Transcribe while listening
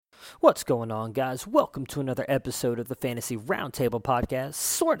What's going on, guys? Welcome to another episode of the Fantasy Roundtable podcast,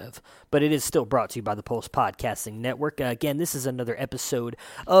 sort of, but it is still brought to you by the Pulse Podcasting Network. Again, this is another episode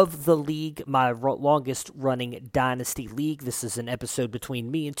of the league, my longest-running Dynasty League. This is an episode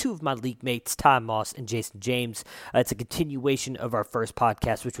between me and two of my league mates, Ty Moss and Jason James. It's a continuation of our first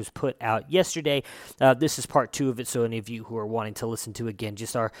podcast, which was put out yesterday. This is part two of it, so any of you who are wanting to listen to, again,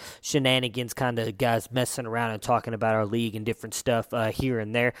 just our shenanigans, kind of guys messing around and talking about our league and different stuff here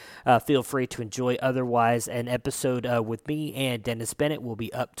and there. Feel free to enjoy. Otherwise, an episode with me and Dennis Bennett will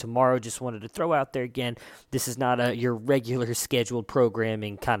be up tomorrow. Just wanted to throw out there again, this is not your regular scheduled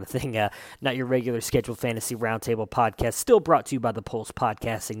programming kind of thing, not your regular scheduled Fantasy Roundtable podcast. Still brought to you by the Pulse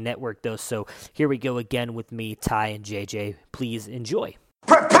Podcasting Network, though. So here we go again with me, Ty, and JJ. Please enjoy.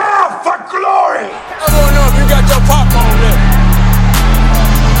 Prepare for glory! I don't know if you got your popcorn ready.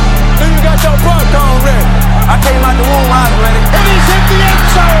 Do you got your popcorn ready? I came out the womb, I was ready. And he's hit the end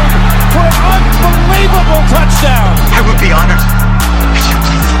zone for an unbelievable touchdown. I would be honored if you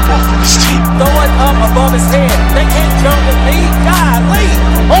played football for this team. Throw it up above his head. They can't jump with me. Golly.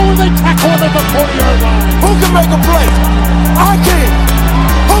 Oh, they tackle him at the 40-yard line. Who can make a play? I can.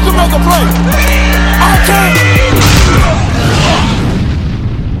 Who can make a play? I can.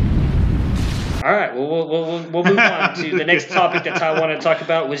 All right, we'll move on to the next topic that Ty wanted to talk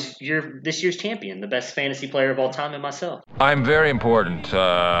about was this year's champion, the best fantasy player of all time, and myself. I'm very important.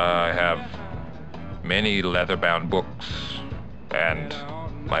 I have many leather-bound books, and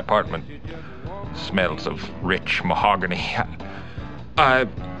my apartment smells of rich mahogany.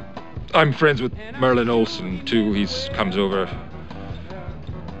 I'm friends with Merlin Olsen too. He comes over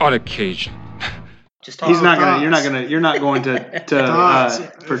on occasion. He's not gonna. You're not going to. You're not going to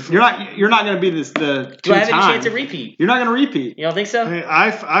be the. Do I have any chance to repeat? You're not going to repeat. You don't think so? Hey,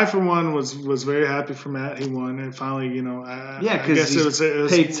 I for one was very happy for Matt. He won, and finally, because it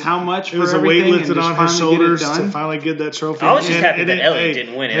was paid how much? It was a weight lifted on his shoulders to finally get that trophy. I was just happy that Elliott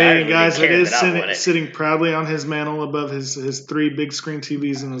didn't win it. Hey guys, it is sitting proudly on his mantle above his three big screen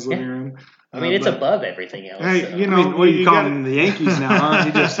TVs in his living room. I mean, it's above everything else. Hey, so. What are you calling them, the Yankees now, huh?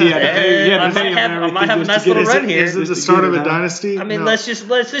 I might have a nice little run here. Is it the start of a dynasty? I mean, no. let's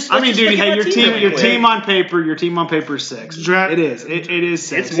just. I mean, dude, hey, your team on paper is 6. It is. It is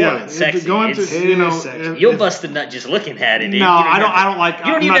 6. It's more than sexy. You'll bust the nut just looking at it. No, I don't like.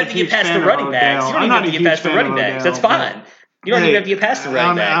 You don't even have to get past the running backs. You don't even have to get past the running backs. That's fine. You don't even have to get past the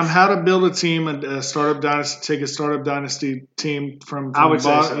running backs. On how to build a team, a startup dynasty, take a startup dynasty team from I would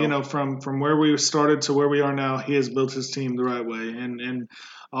say so. From where we started to where we are now. He has built his team the right way, and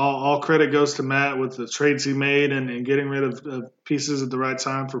all credit goes to Matt with the trades he made and getting rid of pieces at the right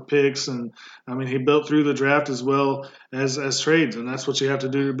time for picks. And I mean, he built through the draft as well as trades, and that's what you have to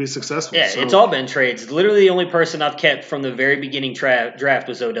do to be successful. Yeah, it's all been trades. Literally, the only person I've kept from the very beginning draft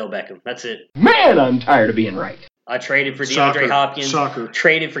was Odell Beckham. That's it. Man, I'm tired of being right. I traded for DeAndre Hopkins,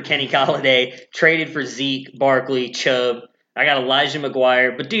 traded for Kenny Golladay, traded for Zeke, Barkley, Chubb. I got Elijah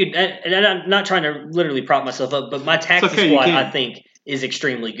McGuire. But, dude, and I'm not trying to literally prop myself up, but my taxi squad, I think, is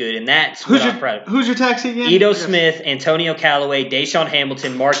extremely good, and that's what I'm proud of. Who's your taxi again? Ito Smith, Antonio Callaway, Deshaun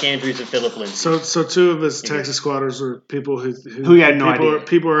Hamilton, Mark Andrews, and Phillip Lindsay. So two of his taxi squatters were people who he had no idea.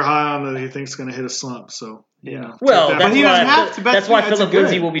 People are high on that he thinks going to hit a slump, so... Yeah. Well, that's why Phillip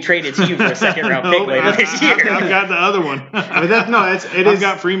Lindsay will be traded to you for a second-round pick later this year. I've got the other one. I've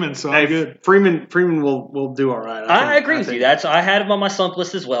got Freeman, so I'm good. Freeman will do all right. I agree with you. I had him on my slump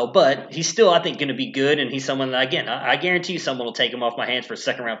list as well, but he's still, I think, going to be good, and he's someone that, again, I guarantee you someone will take him off my hands for a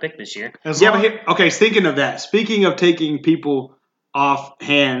second-round pick this year. Speaking of that, speaking of taking people off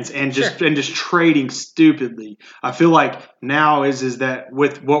hands and just trading stupidly, I feel like now is that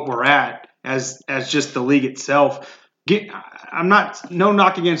with what we're at, as just the league itself. I'm no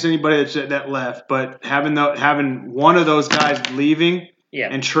knock against anybody that left, but having one of those guys leaving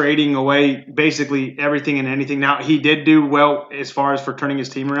and trading away basically everything and anything. Now he did do well as far as for turning his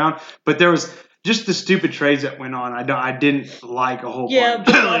team around, but there was just the stupid trades that went on. I didn't like a whole bunch. Yeah,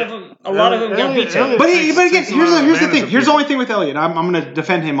 but a lot of them got vetoed. But again, here's the thing. Here's the only thing with Elliott. I'm going to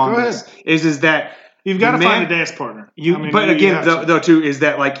defend him on this. Is that. You've got to find a dance partner. Though, too, is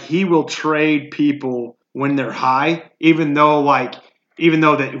that like he will trade people when they're high, even though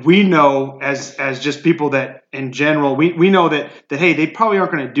that we know as just people that in general we know that hey, they probably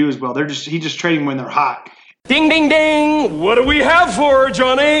aren't going to do as well. He's just trading when they're hot. Ding ding ding! What do we have for her,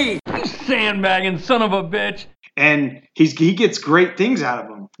 Johnny? You sandbagging son of a bitch! and he gets great things out of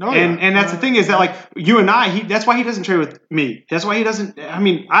them. Oh, and that's the thing is that like you and I, that's why he doesn't trade with me. That's why he doesn't. I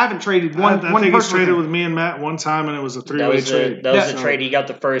mean, I haven't traded one. I think he's traded with me and Matt one time, and it was a three-way trade. That was the trade. He got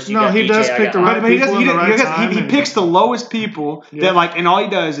the first. No, he does pick the right people at the right time. He picks the lowest people that like, and all he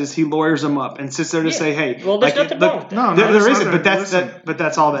does is he lawyers them up and sits there to say, hey, well, there's nothing wrong with that. No, there isn't. But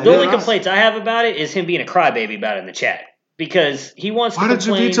that's all that. The only complaints I have about it is him being a crybaby about it in the chat. Because he wants to complain.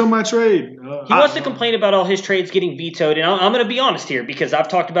 Why did you veto my trade? He wants to complain about all his trades getting vetoed. And I'm going to be honest here because I've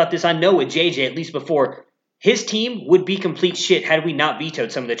talked about this. I know with JJ, at least before, his team would be complete shit had we not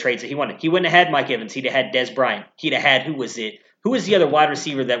vetoed some of the trades that he wanted. He wouldn't have had Mike Evans. He'd have had Des Bryant. He'd have had, who was the other wide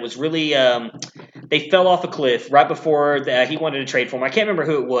receiver that was really they fell off a cliff right before he wanted to trade for him? I can't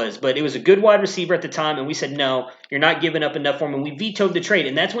remember who it was, but it was a good wide receiver at the time, and we said, no, you're not giving up enough for him, and we vetoed the trade.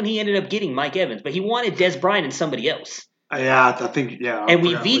 And that's when he ended up getting Mike Evans. But he wanted Des Bryant and somebody else. Yeah, I think, yeah. And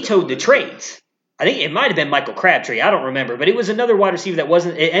we vetoed the trades. I think it might have been Michael Crabtree. I don't remember. But it was another wide receiver that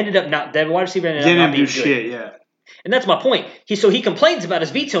wasn't – it ended up not – that wide receiver ended up not being good. Shit, yeah. And that's my point. He complains about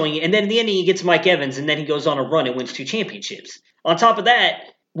us vetoing it, and then in the end he gets Mike Evans, and then he goes on a run and wins 2 championships. On top of that,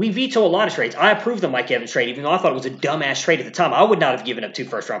 we veto a lot of trades. I approve the Mike Evans trade, even though I thought it was a dumbass trade at the time. I would not have given up 2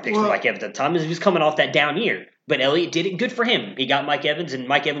 first-round picks for Mike Evans at the time because he was coming off that down year. But Elliott did it good for him. He got Mike Evans, and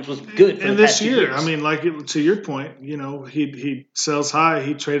Mike Evans was good for the past 2 years. And this year, I mean, like to your point, he sells high.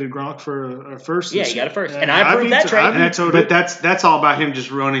 He traded Gronk for a first. Yeah, he got a first, and I approved that trade. But that's all about him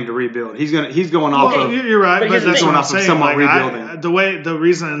just running to rebuild. He's going off of. You're right, but that's going off of somewhat rebuilding. The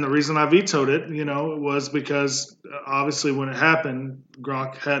reason I vetoed it, was because obviously when it happened,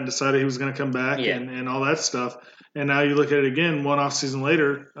 Gronk hadn't decided he was going to come back and all that stuff. And now you look at it again, one off season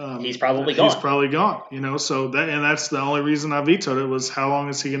later, he's probably gone. So that's the only reason I vetoed it was how long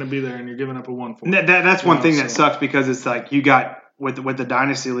is he going to be there, and you're giving up a 1 for. That's one thing that sucks because it's like you got with the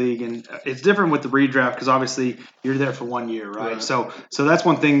dynasty league, and it's different with the redraft because obviously you're there for 1 year, right? So that's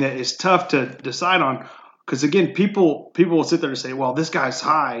one thing that is tough to decide on. Because again, people will sit there and say, "Well, this guy's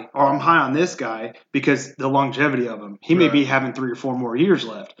high, or I'm high on this guy because the longevity of him. He may be having 3 or 4 more years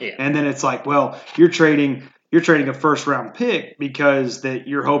left." Yeah. And then it's like, well, you're trading a first round pick because that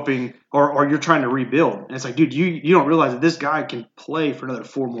you're hoping or you're trying to rebuild. And it's like, dude, you don't realize that this guy can play for another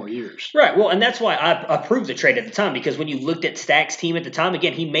 4 more years. Right. Well, and that's why I approved the trade at the time, because when you looked at Stack's team at the time,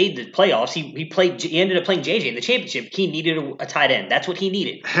 again, he made the playoffs. He ended up playing JJ in the championship. He needed a tight end. That's what he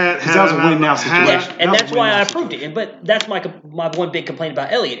needed. That was a win now situation. And that's why I approved it. But that's my one big complaint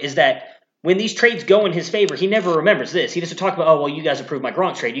about Elliott is that when these trades go in his favor, he never remembers this. He doesn't talk about, oh, well, you guys approved my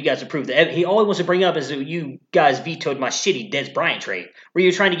Gronk trade. You guys approved that. He always wants to bring up is that you guys vetoed my shitty Des Bryant trade, where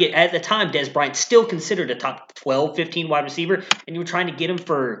you're trying to get, at the time, Des Bryant still considered a top 12, 15 wide receiver, and you were trying to get him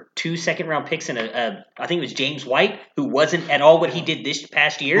for 2 second-round picks and I think it was James White, who wasn't at all what he did this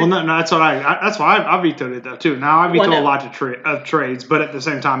past year. Well, no, that's why I vetoed it, though, too. Now, I veto a lot of trades, but at the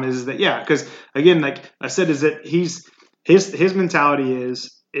same time is that, yeah, because, again, like I said, is that his mentality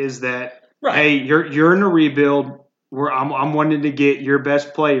is that, right. Hey, you're in a rebuild where I'm wanting to get your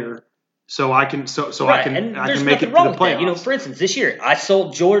best player, so I can right. I can make it to the playoffs. That. For instance, this year I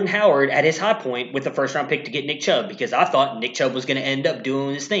sold Jordan Howard at his high point with the first round pick to get Nick Chubb because I thought Nick Chubb was going to end up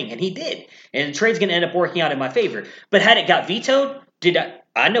doing his thing, and he did. And the trade's going to end up working out in my favor. But had it got vetoed,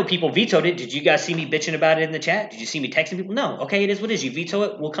 I know people vetoed it. Did you guys see me bitching about it in the chat? Did you see me texting people? No. Okay, it is what it is. You veto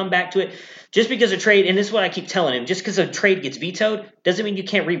it. We'll come back to it. Just because a trade, and this is what I keep telling him, just because a trade gets vetoed doesn't mean you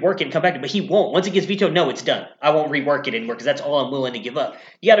can't rework it and come back to it. But he won't. Once it gets vetoed, no, it's done. I won't rework it anymore because that's all I'm willing to give up.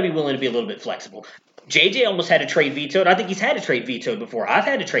 You got to be willing to be a little bit flexible. JJ almost had a trade vetoed. I think he's had a trade vetoed before. I've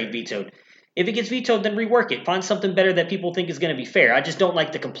had a trade vetoed. If it gets vetoed, then rework it. Find something better that people think is going to be fair. I just don't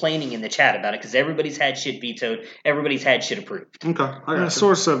like the complaining in the chat about it because everybody's had shit vetoed. Everybody's had shit approved. Okay.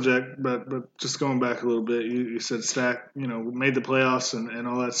 Sore subject, but just going back a little bit, you said Stack, made the playoffs and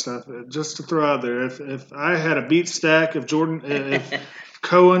all that stuff. Just to throw out there, if I had a beat Stack, if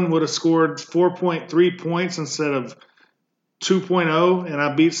Cohen would have scored 4.3 points instead of 2.0 and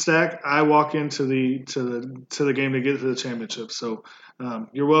I beat Stack, I walk into the game to get to the championship. So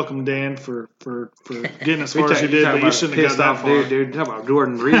you're welcome, Dan, for getting as far as you did, but you shouldn't have got that far. Dude, talk about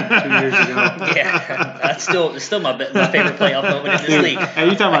Jordan Reed 2 years ago. Yeah, that's still my favorite playoff moment in this league. Hey,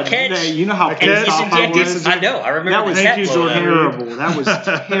 you talking about catch, you know how pissed off I was? I know. I remember that was terrible. That was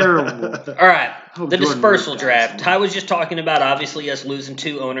terrible. All right. The dispersal draft. I was just talking about, obviously, us losing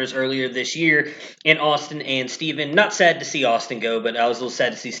 2 owners earlier this year in Austin and Steven. Not sad to see Austin go, but I was a little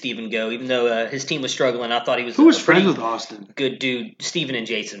sad to see Steven go, even though his team was struggling. I thought he was Who was friends with Austin? Good dude, Steven and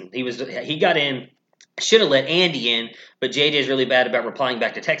Jason. He got in. Should have let Andy in, but JJ is really bad about replying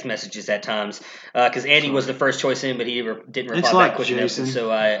back to text messages at times because Andy was the first choice in, but he didn't reply back quick enough, and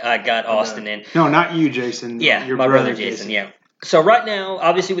so I got Austin in. No, not you, Jason. Yeah, your my brother Jason, yeah. So right now,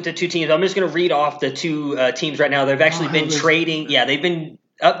 obviously with the two teams, I'm just going to read off the two teams right now. They've actually been trading. Yeah, they've been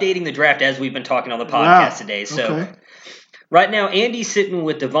updating the draft as we've been talking on the podcast today. So right now, Andy's sitting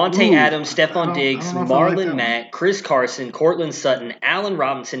with Devontae Adams, Stephon Diggs, Marlon Mack, Chris Carson, Cortland Sutton, Allen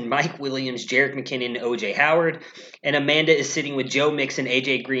Robinson, Mike Williams, Jerick McKinnon, O.J. Howard. And Amanda is sitting with Joe Mixon,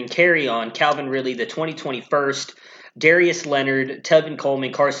 A.J. Green, Carry On, Calvin Ridley, the 2021st, Darius Leonard, Tevin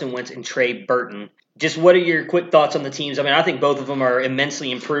Coleman, Carson Wentz, and Trey Burton. Just what are your quick thoughts on the teams? I mean, I think both of them are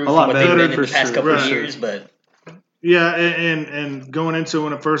immensely improved from what they've been in the past couple of years, but... Yeah, and going into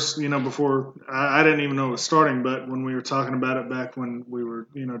when it first, before I didn't even know it was starting, but when we were talking about it back when we were,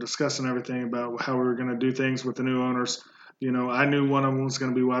 discussing everything about how we were going to do things with the new owners, I knew one of them was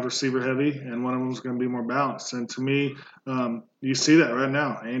going to be wide receiver heavy and one of them was going to be more balanced. And to me, you see that right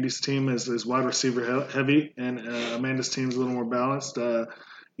now. Andy's team is wide receiver heavy, and Amanda's team is a little more balanced. The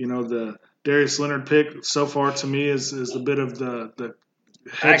Darius Leonard pick so far to me is a bit of the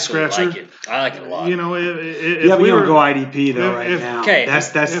head scratcher. I like it a lot. If we don't go IDP though now. Okay.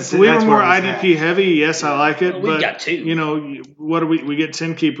 If we were more IDP heavy, yes, I like it. We got two. What do we get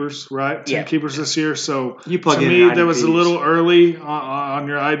 10 keepers, right? 10 keepers this year. So you plug to in me, IDPs. that was a little early on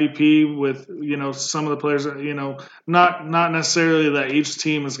your IDP with some of the players that not necessarily that each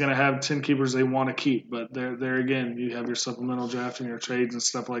team is going to have 10 keepers they want to keep, but there again, you have your supplemental draft and your trades and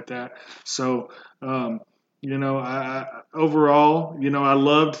stuff like that. So. I overall, I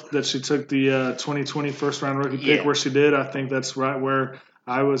loved that she took the 2020 first round rookie pick where she did. I think that's right where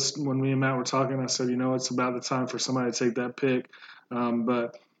I was when me and Matt were talking. I said, it's about the time for somebody to take that pick.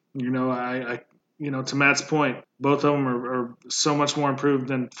 But to Matt's point, both of them are so much more improved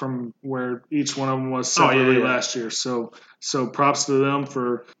than from where each one of them was separately last year. So props to them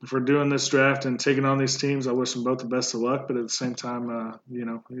for doing this draft and taking on these teams. I wish them both the best of luck, but at the same time,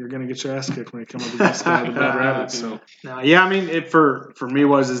 you're going to get your ass kicked when you come up against the bad rabbits. So for me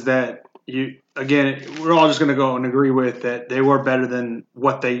is that we're all just going to go and agree with that they were better than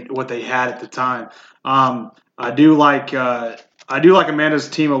what they had at the time. I do like Amanda's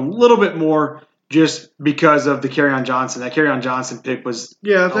team a little bit more. Just because of the Kerryon Johnson. That Kerryon Johnson pick was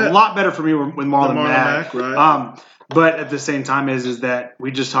a lot better for me with Marlon Mack. Right. But at the same time is that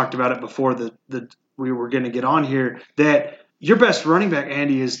we just talked about it before we were going to get on here, that your best running back,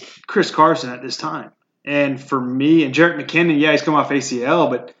 Andy, is Chris Carson at this time. And for me, and Jerick McKinnon, he's come off ACL,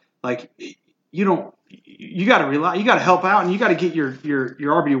 but you got to rely, you got to help out, and you got to get your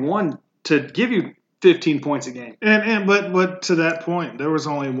RB1 to give you 15 points a game. But to that point, there was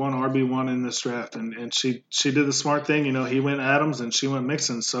only one RB1 in this draft, and she did the smart thing. He went Adams and she went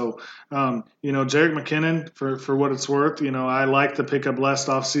Mixon. So, Jerick McKinnon, for what it's worth, I like the pickup last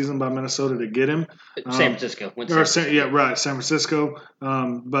offseason by Minnesota to get him. San Francisco. San Francisco.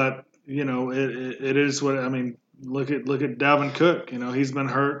 But, it is what, look at Dalvin Cook. He's been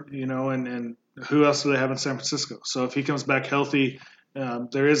hurt, and who else do they have in San Francisco? So if he comes back healthy,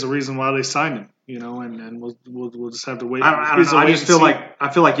 there is a reason why they signed him, and we'll just have to wait. I don't know. I just feel like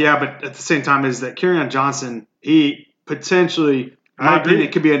but at the same time is that Kerryon Johnson, he potentially, in my opinion,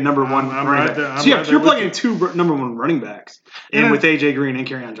 it could be a number one running back. You're plugging in two number one running backs, and with AJ Green and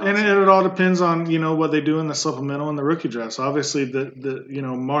Kerryon Johnson. And it all depends on what they do in the supplemental and the rookie drafts. Obviously, the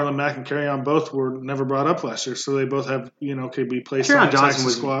Marlon Mack and Kerryon both were never brought up last year, so they both have could be placed on the taxi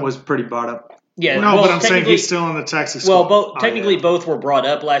squad. Was pretty brought up. Yeah, but I'm saying he's still on the taxi squad. Well, technically both were brought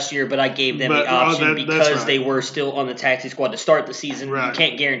up last year, but I gave them the option because they were still on the taxi squad to start the season. Right. You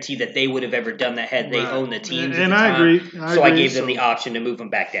can't guarantee that they would have ever done that had they owned the teams. And I agree. I gave them the option to move them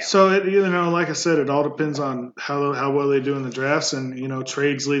back down. So like I said, it all depends on how well they do in the drafts and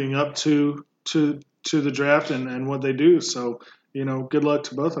trades leading up to the draft and what they do. So good luck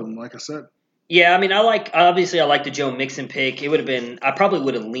to both of them. Like I said. Yeah, I like the Joe Mixon pick. I probably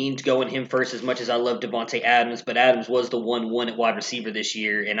would have leaned going him first as much as I love Devontae Adams, but Adams was the 1-1 at wide receiver this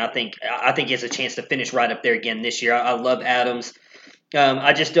year, and I think he has a chance to finish right up there again this year. I love Adams.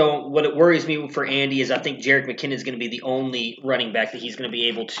 I just don't. What it worries me for Andy is I think Jerick McKinnon is going to be the only running back that he's going to be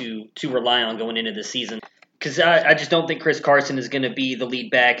able to rely on going into the season. Because I just don't think Chris Carson is going to be the lead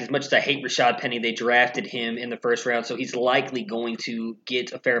back. As much as I hate Rashad Penny, they drafted him in the first round, so he's likely going to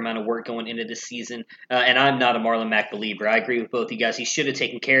get a fair amount of work going into this season. And I'm not a Marlon Mack believer. I agree with both you guys. He should have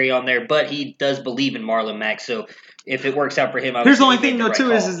taken Carry On there, but he does believe in Marlon Mack. So if it works out for him, here's the only thing though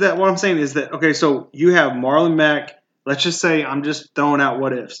too is that what I'm saying is that okay, so you have Marlon Mack. Let's just say I'm just throwing out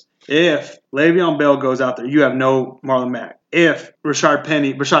what ifs. If Le'Veon Bell goes out there, you have no Marlon Mack. If Rashad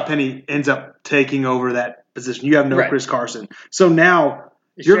Penny ends up taking over that position, you have no Chris Carson. So now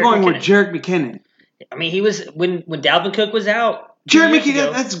you're going with Jerick McKinnon. I mean, he was when Dalvin Cook was out. Jerick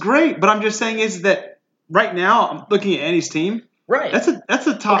McKinnon, that's great. But I'm just saying is that right now I'm looking at Andy's team. Right. That's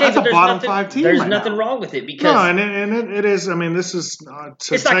a top. That's a bottom 5 team. There's nothing wrong with it because it is. I mean, this is it's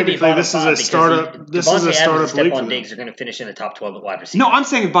not going to be a bottom this is a startup. This is a startup league. Stephon Diggs are going to finish in the top 12 at wide receiver. No, I'm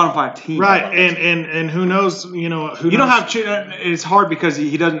saying a bottom 5 team. Right, and who knows? You know, you don't have. It's hard because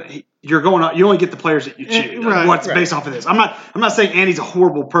he doesn't. You're going out. You only get the players that you choose. What's based off of this? I'm not saying Andy's a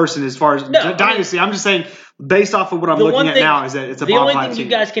horrible person as far as dynasty. I'm just saying based off of what I'm looking at now is that it's a bottom 5 team. The only thing you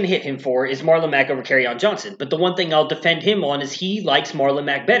guys can hit him for is Marlon Mack over Kerryon Johnson. But the one thing I'll defend him on is he likes Marlon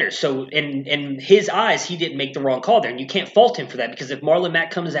Mack better. So in his eyes, he didn't make the wrong call there, and you can't fault him for that because if Marlon Mack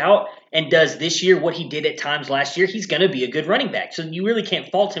comes out and does this year what he did at times last year, he's going to be a good running back. So you really can't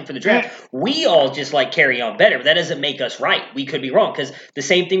fault him for the draft. We all just like Kerryon better, but that doesn't make us right. We could be wrong because the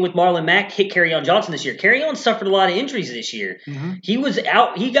same thing with Marlon Mack hit Kerryon Johnson this year. Kerryon suffered a lot of injuries this year. Mm-hmm.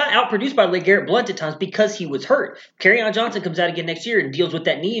 He got outproduced by LeGarrette Blount at times because he was hurt. Kerryon Johnson comes out again next year and deals with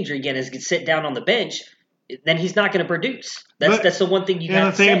that knee injury again as he gets sit down on the bench. Then he's not going to produce. That's the one thing you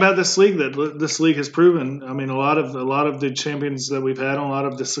have to say. And the thing about this league that this league has proven, I mean, a lot of the champions that we've had, and a lot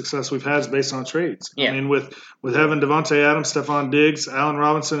of the success we've had is based on trades. Yeah. I mean, with having Devontae Adams, Stephon Diggs, Allen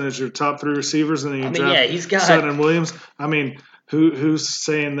Robinson as your top 3 receivers, and then you draft he's got Sutton and Williams. I mean, who's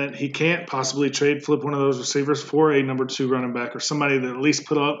saying that he can't possibly flip one of those receivers for a number 2 running back or somebody that at least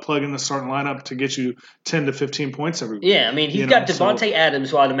plug in the starting lineup to get you 10 to 15 points every week? Yeah, I mean, he's got Devontae Adams,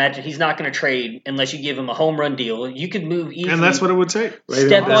 who I'd imagine he's not going to trade unless you give him a home run deal. You could move easily. And that's what it would take.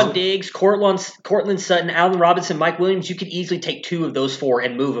 Stephon Diggs, Cortland Sutton, Allen Robinson, Mike Williams, you could easily take 2 of those 4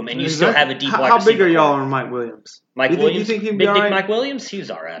 and move them, and you still have a deep wide receiver. How big are y'all on Mike Williams? Mike Williams, you think he'd Big be Dick right? Mike Williams, he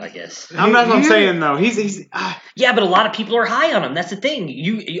was all right, I guess. I'm saying though. He's yeah, but a lot of people are high on him. That's the thing.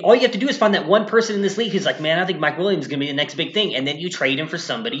 All you have to do is find that one person in this league who's like, man, I think Mike Williams is going to be the next big thing, and then you trade him for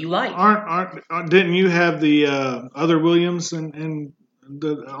somebody you like. Didn't you have the other Williams on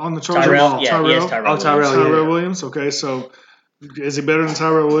the Chargers? Tyrell. Yeah, he has Tyrell. Tyrell Williams. Okay, so is he better than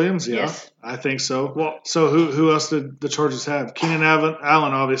Tyrell Williams? Yeah, yes. I think so. Well, so who else did the Chargers have? Keenan Allen,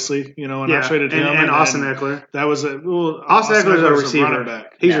 obviously, and I traded him. And Austin Eckler. That was Austin Eckler is a receiver. Running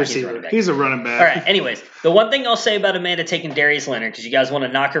back. He's a receiver. He's a running back. All right, anyways, the one thing I'll say about Amanda taking Darius Leonard, because you guys want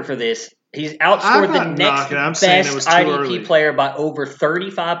to knock her for this, he's outscored the next best IDP player by over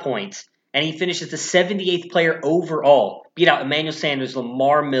 35 points, and he finishes the 78th player overall. Beat out Emmanuel Sanders,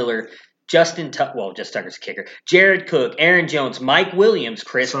 Lamar Miller, Justin Tucker's a kicker, Jared Cook, Aaron Jones, Mike Williams,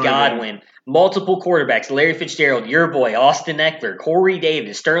 Chris Godwin, multiple quarterbacks, Larry Fitzgerald, your boy, Austin Eckler, Corey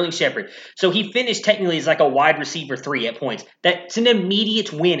Davis, Sterling Shepard. So he finished technically as like a wide receiver 3 at points. That's an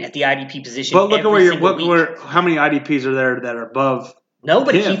immediate win at the IDP position. But look at how many IDPs are there that are above. No,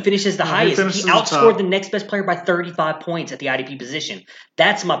 but he finishes the highest. He outscored the next best player by 35 points at the IDP position.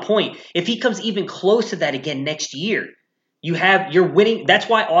 That's my point. If he comes even close to that again next year, you're winning. That's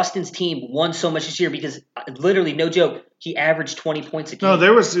why Austin's team won so much this year because literally, no joke, he averaged 20 points a game. No,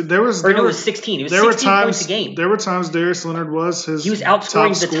 it was 16. It was 16 points a game. There were times Darius Leonard was he was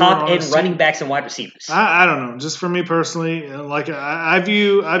outscoring the top end running backs and wide receivers. I don't know. Just for me personally, like I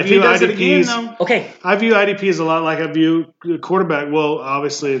view IDPs. I view IDPs a lot like I view quarterback. Well,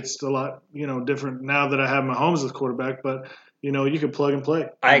 obviously it's a lot different now that I have Mahomes as quarterback, but. You can plug and play.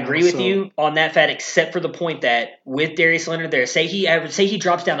 I agree with you on that fact, except for the point that with Darius Leonard there, say he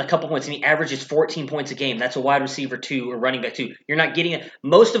drops down a couple points and he averages 14 points a game. That's a wide receiver 2 or running back 2. You're not getting it.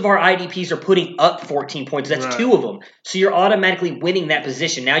 Most of our IDPs are putting up 14 points. That's 2 of them. So you're automatically winning that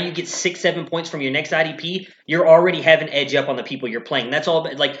position. Now you get 6-7 points from your next IDP. You're already having edge up on the people you're playing. That's all.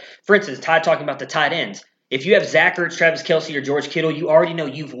 Like, for instance, Ty talking about the tight ends. If you have Zach Ertz, Travis Kelce, or George Kittle, you already know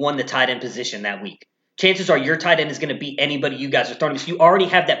you've won the tight end position that week. Chances are your tight end is going to beat anybody you guys are throwing. So you already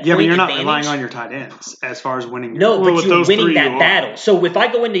have that point advantage. Yeah, but you're not relying on your tight ends as far as winning. But you're winning that battle. So if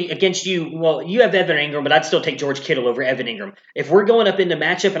I go against you, well, you have Evan Ingram, but I'd still take George Kittle over Evan Ingram. If we're going up into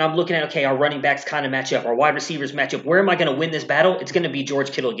matchup and I'm looking at, okay, our running backs kind of match up, our wide receivers match up, where am I going to win this battle? It's going to be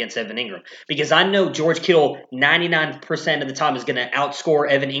George Kittle against Evan Ingram. Because I know George Kittle 99% of the time is going to outscore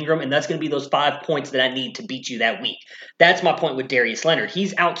Evan Ingram, and that's going to be those 5 points that I need to beat you that week. That's my point with Darius Leonard.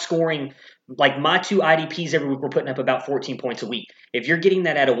 He's outscoring. Like my 2 IDPs every week, we're putting up about 14 points a week. If you're getting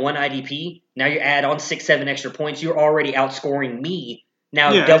that out of 1 IDP, now you add on 6-7 extra points, you're already outscoring me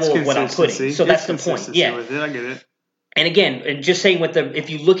now double of what I'm putting. So that's the point. Yeah, with it. I get it. And again, and just saying if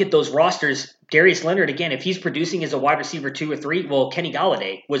you look at those rosters, Darius Leonard, again, if he's producing as a wide receiver 2 or 3, well, Kenny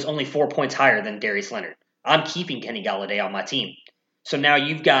Golladay was only 4 points higher than Darius Leonard. I'm keeping Kenny Golladay on my team. So now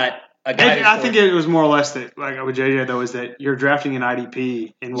you've got a guy. I think it was more or less that, like with JJ though, is that you're drafting an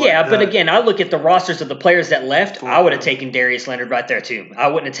IDP. But again, I look at the rosters of the players that left. I would have taken Darius Leonard right there too. I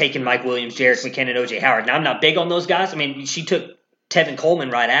wouldn't have taken Mike Williams, Jerick McKinnon, OJ Howard. Now I'm not big on those guys. I mean, she took Tevin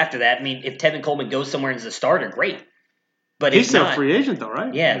Coleman right after that. I mean, if Tevin Coleman goes somewhere as a starter, great. But he's still a free agent though,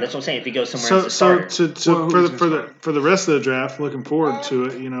 right? Yeah, that's what I'm saying. If he goes somewhere as a starter. For the rest of the draft, looking forward to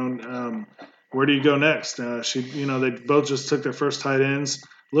it. Where do you go next? They both just took their first tight ends.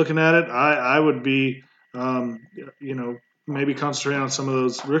 Looking at it, I would be, maybe concentrating on some of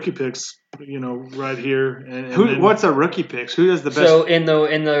those rookie picks, right here. What's a rookie picks? Who does the best? So in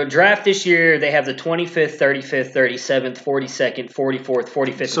the draft this year, they have the 25th, 35th, 37th, 42nd, 44th,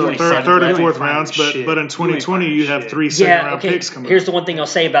 45th, so 47th. Third and fourth rounds, but in 2020 you have 3 second-round picks coming. Here's the one thing I'll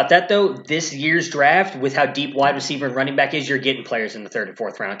say about that though: this year's draft, with how deep wide receiver and running back is, you're getting players in the 3rd and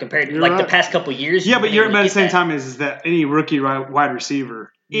 4th round compared to the past couple years. Yeah, but at the same time is that any rookie wide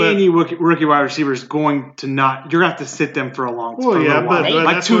receiver. Any rookie wide receiver is going to not. You're going to have to sit them for a long time. Well, yeah, but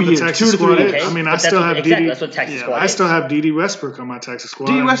like 2 years, 2 to 3 years. I mean, I still have Dede. That's what Texas squad is. I still have Dede Westbrook on my Texas squad.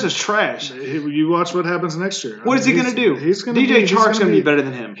 Dede West is trash. You watch what happens next year. What is he going to do? DJ Chark's going to be better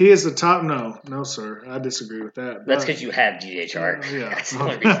than him. He is the top. No, sir. I disagree with that. That's because you have DJ Chark. Yeah.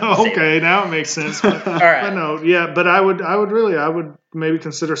 Okay, now it makes sense. But, all right. But no, yeah, but I would maybe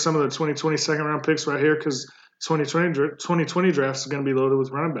consider some of the 2020 second round picks right here because 2020 drafts is going to be loaded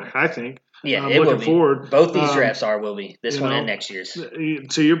with running back, I think. Yeah, it will be. Forward. Both these drafts will be. This one and next year's.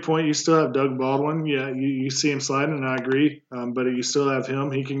 To your point, you still have Doug Baldwin. Yeah, you see him sliding, and I agree. But you still have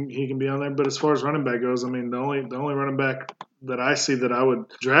him. He can be on there. But as far as running back goes, I mean, the only running back that I see that I would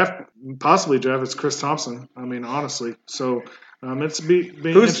possibly draft is Chris Thompson. I mean, honestly. So it's being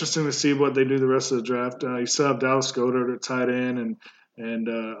interesting to see what they do the rest of the draft. You still have Dallas Goedert at tight end and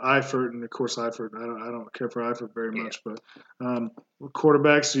Eifert, and of course Eifert. I don't care for Eifert very much, but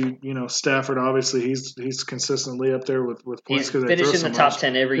quarterbacks, Stafford obviously he's consistently up there with points because they throw so much. He's finishing the top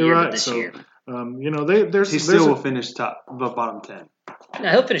 10 every year this year. He still will finish bottom 10. No,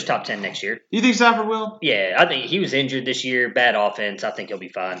 he'll finish top 10 next year. You think Stafford will? Yeah, I think he was injured this year. Bad offense. I think he'll be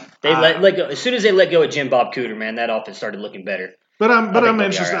fine. They let go as soon as they let go of Jim Bob Cooter, man. That offense started looking better. But I'm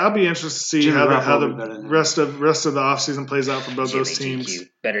interested. Right. I'll be interested to see how the rest of the offseason plays out for both those teams. Cute.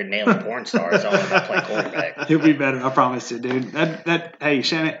 Better than nailing porn stars all about playing quarterback. He'll be better. I promise you, dude. Hey,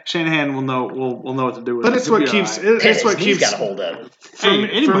 Shanahan will know what to do with it. But it's what keeps. It's what keeps. Got a hold of. For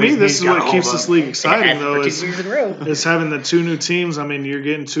me, this is what keeps this league exciting, though. Is having the 2 new teams. I mean, you're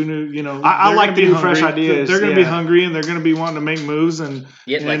getting 2 new. I like the new fresh ideas. They're going to be hungry and they're going to be wanting to make moves and.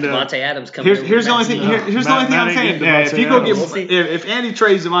 Yeah, like Devontae Adams coming. Here's the only thing. Here's the only thing I'm saying. If you go get if Andy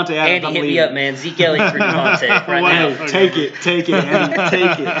trades Devontae Adams, Andy, hit me up, man. Zeke Elliott for Devontae right now. Take it, Andy.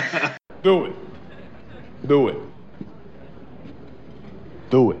 Take it. Do it.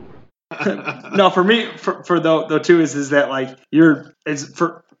 No, for me, for the two is that like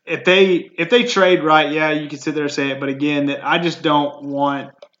if they trade right, yeah, you can sit there and say it, but again, that I just don't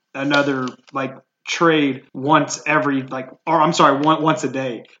want another like trade once every once a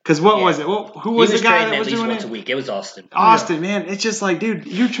day. Because was it? Who was the guy that was doing it? Once a week. It was Austin. Man, it's just like, dude,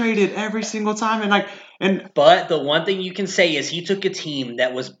 you traded every single time, But the one thing you can say is he took a team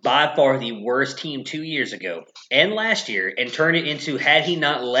that was by far the worst team 2 years ago and last year and turned it into, had he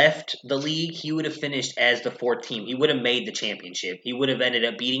not left the league, he would have finished as the 4th team. He would have made the championship. He would have ended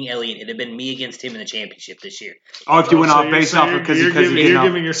up beating Elliott. It would have been me against him in the championship this year. Oh, if you went off based off because you're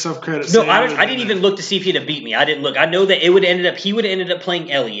giving yourself credit. No, I didn't even look to see if he'd have beat me. I didn't look. I know that he would have ended up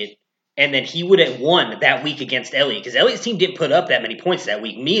playing Elliott. And then he would have won that week against Elliott because Elliott's team didn't put up that many points that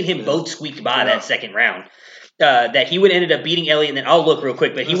week. Me and him both squeaked by that second round. That he would have ended up beating Elliott, and then I'll look real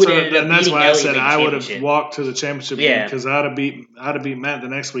quick, but he would have ended up beating Elliott. And that's why I said I would have walked to the championship game because I'd have beat Matt the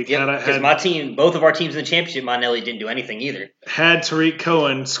next week. Because my team, both of our teams in the championship, mine and Elliott didn't do anything either. Had Tariq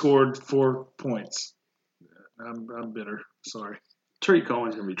Cohen scored 4 points. I'm bitter. Sorry. Tariq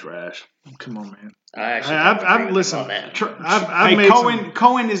Cohen's gonna be trash. Come on, man. I've listened.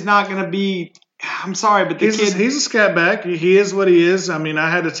 Cohen is not gonna be. I'm sorry, but he's a scat back. He is what he is. I mean, I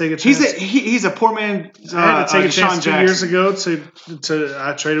had to take a chance. He's a poor man. I had to take a chance 2 years ago.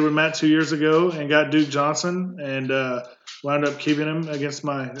 I traded with Matt 2 years ago and got Duke Johnson and wound up keeping him against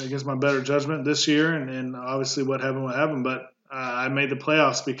my better judgment this year. And obviously, what happened. But I made the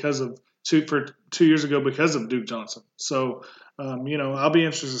playoffs because of 2 years ago because of Duke Johnson. So I'll be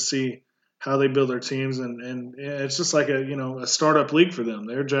interested to see how they build their teams, and it's just like a startup league for them.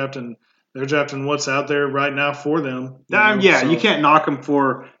 They're drafting what's out there right now for them. You can't knock them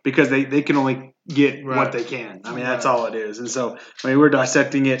because they can only get what they can. I mean, that's all it is. And so, we're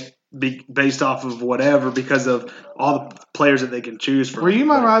dissecting it based off of whatever because of all the players that they can choose from. Were you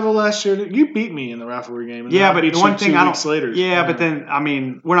my rival last year? You beat me in the rivalry game. Yeah, but the one thing I don't. Later. Yeah, but then I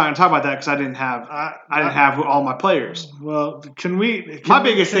mean, we're not going to talk about that because I didn't have all my players. Well, my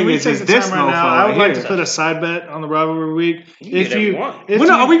biggest thing is this mofo I would like here. to put a side bet on the rivalry week.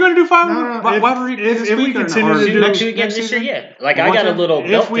 Are we going to do rivalry if we continue to do next year again this year? Yeah, like I got a little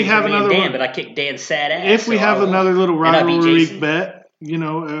belt thing for me and Dan, but I kicked Dan's sad ass. If we have another little rivalry week bet.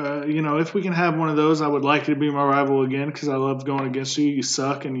 If we can have one of those, I would like you to be my rival again because I love going against you. You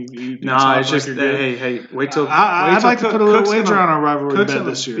suck and you it's just hey, wait till I'd like to put a little wager on our rivalry bet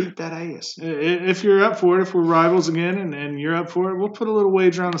this year. Beat that ass. If you're up for it, if we're rivals again and you're up for it, we'll put a little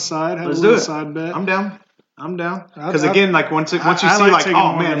wager on the side. Have Let's a little do it. side bet. I'm down. Because again, like once you see like,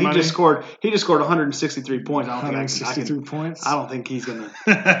 oh man, he just scored 163 points. I don't think he's gonna.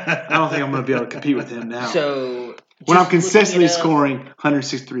 I don't think I'm gonna be able to compete with him now. So. When I'm consistently scoring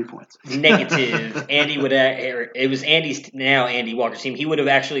 163 points. Negative. Andy would it was Andy Walker's team. He would have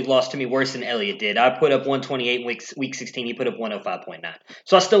actually lost to me worse than Elliott did. I put up 128 week 16. He put up 105.9.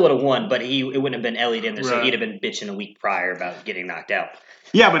 So I still would have won, but it wouldn't have been Elliott in there, so he'd have been bitching a week prior about getting knocked out.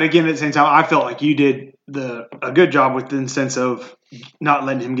 Yeah, but again, at the same time, I felt like you did a good job within the sense of not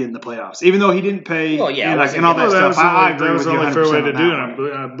letting him get in the playoffs, even though he didn't pay. Well, yeah, and all that stuff. I agree with you 100% that was the only fair way to do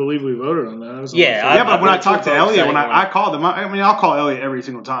it. I believe we voted on that. But when I talked to Elliott, when I called him, I'll call Elliott every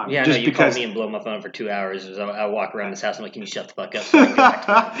single time. Yeah, just you because call me and blow my phone for 2 hours. I walk around this house. I'm like, can you shut the fuck up?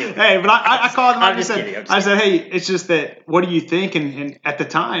 Hey, but I called him. I said, hey, it's just that. What do you think? And at the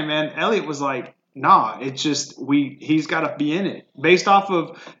time, man, Elliott was like, nah, it's just he's got to be in it based off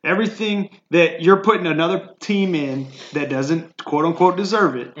of everything that you're putting another team in that doesn't quote unquote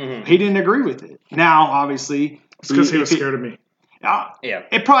deserve it. Mm-hmm. He didn't agree with it. Now, obviously, it's because he was scared of me. Yeah,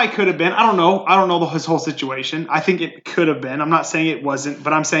 it probably could have been. I don't know his whole situation. I think it could have been. I'm not saying it wasn't,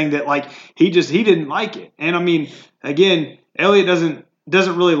 but I'm saying that like he didn't like it. And I mean, again, Elliott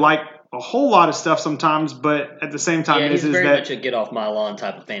doesn't really like a whole lot of stuff sometimes, but at the same time, he's very much a get off my lawn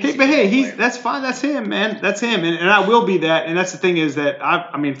type of fantasy. But hey, that's fine. That's him, man. That's him, and I will be that. And that's the thing is that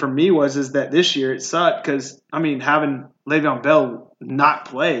I mean, for me is that this year it sucked because I mean having Le'Veon Bell not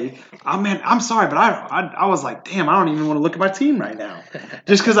play. I'm sorry, but I was like, damn, I don't even want to look at my team right now,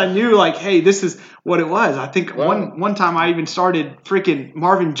 just because I knew like, hey, this is what it was. I think one time I even started freaking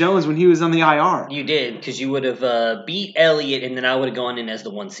Marvin Jones when he was on the IR. You did because you would have beat Elliott, and then I would have gone in as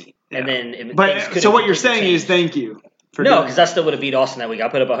the 1 seed. Yeah. And then, so what you're saying is thank you. No, because I still would have beat Austin that week. I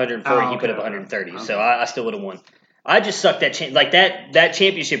put up 140, he put up 130, so I still would have won. I just sucked that that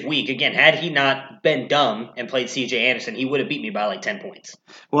championship week. Again, had he not been dumb and played C.J. Anderson, he would have beat me by like 10 points.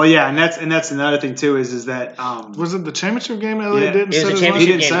 Well, yeah, and that's another thing too is that was it the championship game Elliott didn't set his line? He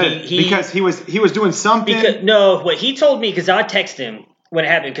didn't set it because he was doing something. What he told me because I texted him when it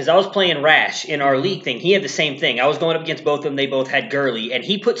happened because I was playing Rash in our league thing. He had the same thing. I was going up against both of them. They both had Gurley, and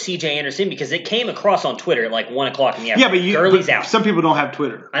he put C.J. Anderson because it came across on Twitter at like 1 o'clock in the afternoon. Yeah, but Gurley's out. Some people don't have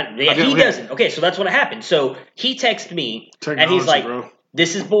Twitter. He doesn't. Okay, so that's what happened. So he texted me, and he's like,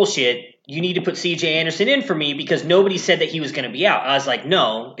 this is bullshit. You need to put C.J. Anderson in for me because nobody said that he was going to be out. I was like,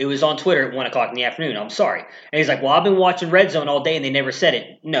 no, it was on Twitter at 1 o'clock in the afternoon. I'm sorry. And he's like, well, I've been watching Red Zone all day, and they never said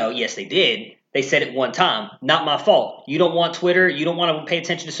it. No, yes, they did. They said it one time. Not my fault. You don't want Twitter. You don't want to pay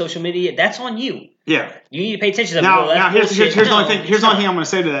attention to social media. That's on you. Yeah. You need to pay attention to that. Now here's the only thing. Here's the only thing I'm going to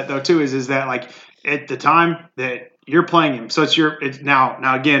say to that though too is that like at the time that you're playing him, so it's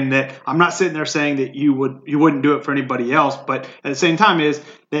now again that I'm not sitting there saying that you wouldn't do it for anybody else, but at the same time is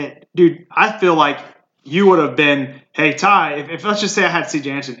that dude, I feel like you would have been, hey Ty, if let's just say I had C.J.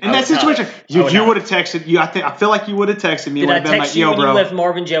 Anderson in that situation, you would have texted you. I feel like you would have texted me. Did I text you when you left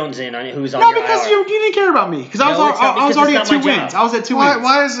Marvin Jones in who's on your IR? No, because you didn't care about me because I was already at 2 wins. I was at 2 wins.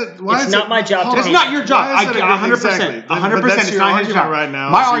 Why is it? It's not my job. It's not your job. 100%. 100%. It's not his job right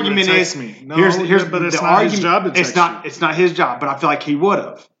now. My argument is here's but it's the not argument. His job to text it's not his job, but I feel like he would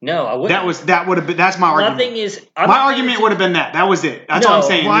have. No, I wouldn't. That would have been. That's my argument. Nothing is. My argument would have been that. That was it. That's all I'm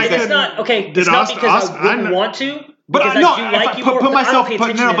saying. It's not okay. It's not because I wouldn't want to. But I'm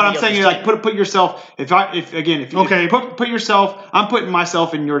saying like put yourself. If put yourself, I'm putting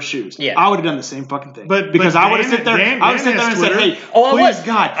myself in your shoes. Yeah. I would have done the same fucking thing. Because I would have sit there. I would sit there and said, "Hey, please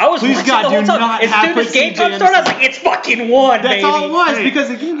God, do not have this game time started. I was like, it's fucking one. That's all it was because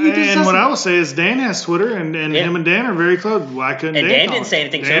again, he just. And what I will say is, Dan has Twitter, and him and Dan are very close. Why couldn't Dan? And Dan didn't say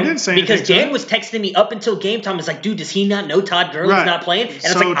anything to him because Dan was texting me up until game time. He's like, dude, does he not know Todd Gurley's not playing? And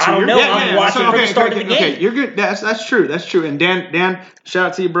it's like, I don't know. I'm watching from the start of the game. You're good. That's true. And Dan,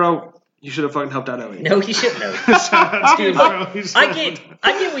 shout out to you, bro. You should have fucking helped out Elliott. No, he shouldn't have. Dude, look, I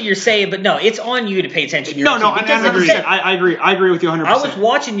get what you're saying, but no, it's on you to pay attention to your team. I agree with you 100%. I was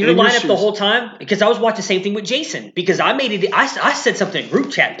watching your lineup the whole time because I was watching the same thing with Jason because I said something in group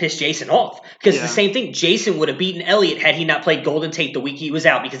chat and pissed Jason off because it's the same thing. Jason would have beaten Elliott had he not played Golden Tate the week he was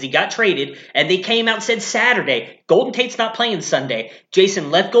out because he got traded and they came out and said Saturday, Golden Tate's not playing Sunday. Jason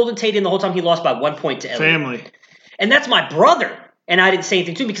left Golden Tate in the whole time he lost by 1 point to Elliott. Family. And that's my brother. And I didn't say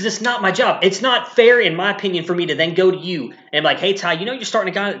anything to him because it's not my job. It's not fair, in my opinion, for me to then go to you and be like, hey, Ty, you're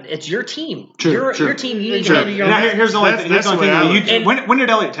starting a guy. It's your team. Your team. You need to handle your own. Here's the only thing. When did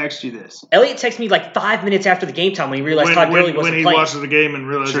Elliott text you this? Elliott texted me like 5 minutes after the game time when he realized Todd Gurley wasn't playing. When he watched the game and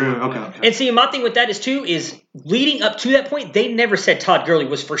realized he wasn't playing. And see, my thing with that is leading up to that point, they never said Todd Gurley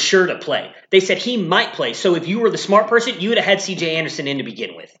was for sure to play. They said he might play. So if you were the smart person, you would have had C.J. Anderson in to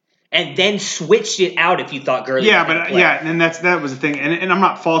begin with. And then switched it out if you thought Gurley was going to play. And that was the thing. And I'm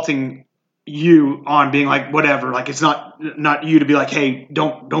not faulting you on being like whatever. Like it's not you to be like, hey,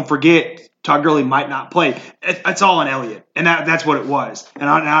 don't forget Todd Gurley might not play. It's all on Elliott, and that's what it was. And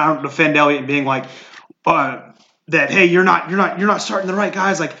I don't defend Elliott and being like that. Hey, you're not starting the right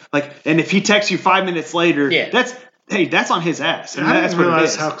guys. Like, and if he texts you 5 minutes later, that's on his ass. And I that's didn't what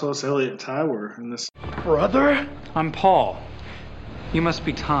realize it is. how close Elliott and Ty were in this. Brother? I'm Paul. You must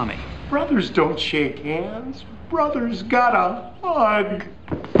be Tommy. Brothers don't shake hands. Brothers gotta hug.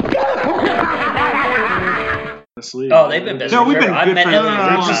 Oh, they've been best friends. No, we've been good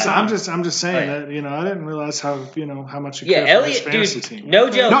friends. I'm just saying that I didn't realize how much you care for Elliott, his fantasy dude, team. no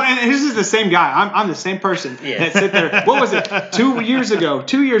joke. No, and this is the same guy. I'm the same person that sit there. What was it? 2 years ago.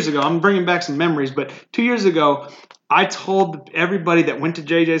 2 years ago. I'm bringing back some memories, but 2 years ago, I told everybody that went to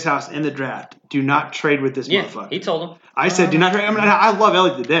JJ's house in the draft, do not trade with this motherfucker. He told them. I said, do not trade. I mean, I love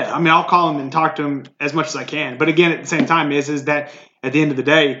Elliott to death. I mean, I'll call him and talk to him as much as I can. But again, at the same time, is that at the end of the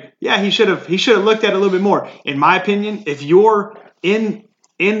day, he should have looked at it a little bit more. In my opinion, if you're in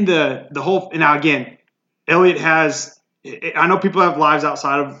the whole – now, again, Elliott has – I know people have lives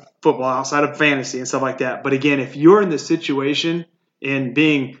outside of football, outside of fantasy and stuff like that. But again, if you're in the situation in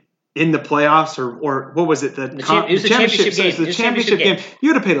being – in the playoffs or what was it? The championship game. The championship game. You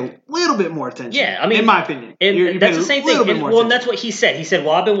would have paid a little bit more attention. Yeah, I mean, in my opinion, that's the same thing. And that's what he said. He said,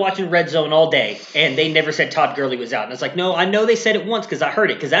 "Well, I've been watching Red Zone all day, and they never said Todd Gurley was out." And it's like, no, I know they said it once because I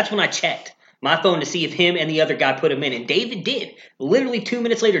heard it because that's when I checked my phone to see if him and the other guy put him in, and David did. Literally 2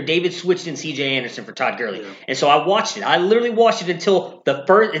 minutes later, David switched in C.J. Anderson for Todd Gurley, and so I watched it. I literally watched it until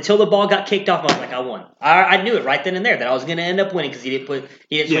the ball got kicked off. I was like, I won. I knew it right then and there that I was going to end up winning because he didn't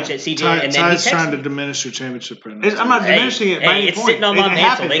switch at C.J. and then Ty's trying to diminish your championship right now. I'm not diminishing it. By it's sitting on my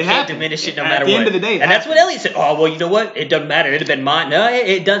mantle. They can't diminish it no matter what. At the end of the day, and that's what Elliott said. Oh, well, you know what? It doesn't matter. It'd have been mine. No,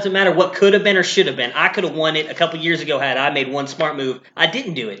 it doesn't matter what could have been or should have been. I could have won it a couple years ago had I made one smart move. I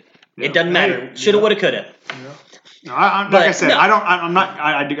didn't do it. It doesn't matter. Shoulda, woulda, coulda. No, like I said,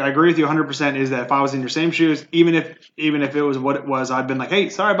 I agree with you 100%. Is that if I was in your same shoes, even if it was what it was, I'd been like, hey,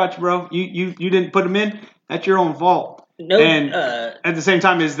 sorry about you, bro. You didn't put him in. That's your own fault. No, and at the same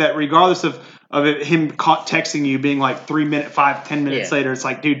time, is that regardless of him texting you, being like 10 minutes later, it's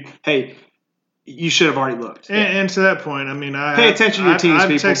like, dude, hey. You should have already looked. And to that point, I mean, pay attention to your teams,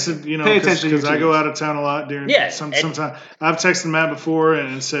 people. I've texted, pay attention because I go out of town a lot during sometimes. I've texted Matt before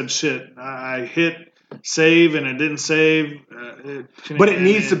and said, shit, I hit save and it didn't save. But it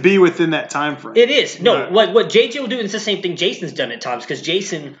needs to be within that time frame. It is. No, what JJ will do, and it's the same thing Jason's done at times, because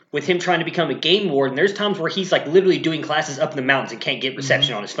Jason, with him trying to become a game warden, there's times where he's like literally doing classes up in the mountains and can't get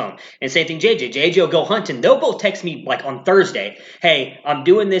reception on his phone. And same thing JJ will go hunting. They'll both text me like on Thursday, hey, I'm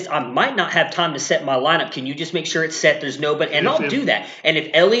doing this. I might not have time to set my lineup. Can you just make sure it's set? There's nobody. And I'll do that. And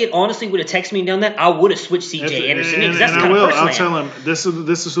if Elliott honestly would have texted me and done that, I would have switched CJ Anderson. And that's the I kind will. of person I'll tell him, this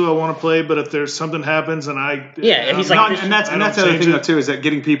is who I want to play, but if there's something happens and and he's like, and that's the other thing though too, is that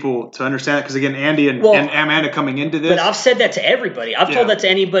getting people to understand it, because again, Andy and Amanda coming into this. But I've said that to everybody. I've told that to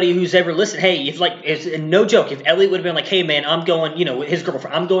anybody who's ever listened. Hey, it's no joke. If Elliott would have been like, hey man, I'm going, with his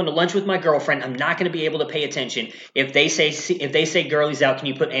girlfriend, I'm going to lunch with my girlfriend. I'm not going to be able to pay attention. If they say Gurley's out, can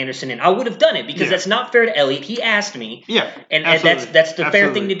you put Anderson in? I would have done it because that's not fair to Elliott. He asked me. Yeah, and that's the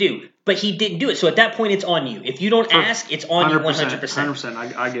fair thing to do. But he didn't do it. So at that point, it's on you. If you don't ask, it's on you 100%. 100%.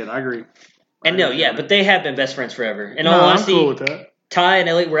 I agree. And but they have been best friends forever. In all honesty, I'm cool with that. Ty and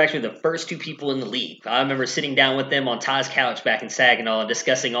Elliott were actually the first two people in the league. I remember sitting down with them on Ty's couch back in Saginaw and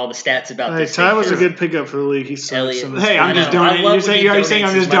discussing all the stats about this. Ty was a good pickup for the league. He sucks. Hey, I'm just donating. Are you saying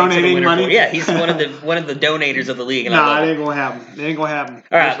I'm just donating money? Yeah, he's one of the donators of the league. No, it ain't gonna happen. It ain't gonna happen.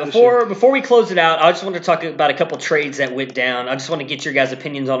 All right, before we close it out, I just want to talk about a couple trades that went down. I just want to get your guys'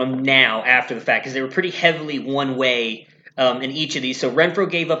 opinions on them now after the fact, because they were pretty heavily one way in each of these. So Renfrow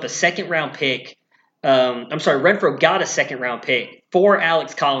gave up a second-round pick. Renfrow got a second-round pick for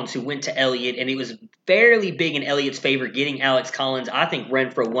Alex Collins, who went to Elliott, and it was fairly big in Elliott's favor getting Alex Collins. I think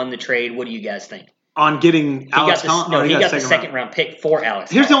Renfrow won the trade. What do you guys think? On getting Alex Collins? No, he got the second-round pick for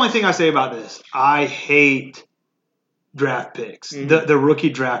Alex Collins. The only thing I say about this. I hate draft picks, the rookie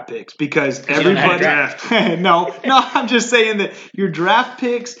draft picks, because everybody no, I'm just saying that your draft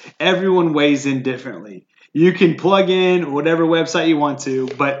picks, everyone weighs in differently. You can plug in whatever website you want to,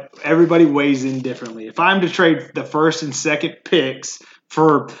 but everybody weighs in differently. If I'm to trade the first and second picks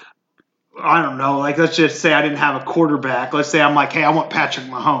for, I don't know, like let's just say I didn't have a quarterback. Let's say I'm like, hey, I want Patrick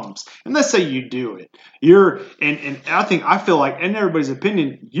Mahomes. And let's say you do it. I feel like, in everybody's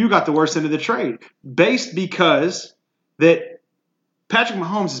opinion, you got the worst end of the trade because that Patrick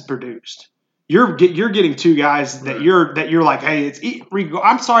Mahomes is produced. You're getting two guys that you're like, hey,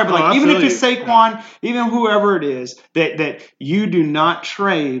 I'm sorry, but even if it's Saquon, even whoever it is, that you do not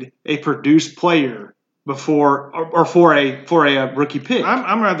trade a produced player before or for a rookie pick.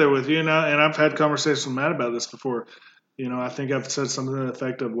 I'm right there with you now, and I've had conversations with Matt about this before. I think I've said something to the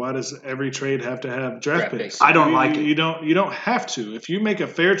effect of, why does every trade have to have draft picks? I don't like it. You don't have to. If you make a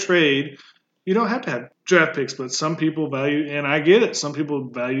fair trade, you don't have to have draft picks, but some people value, and I get it, some people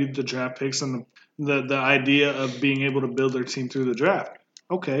value the draft picks and the idea of being able to build their team through the draft.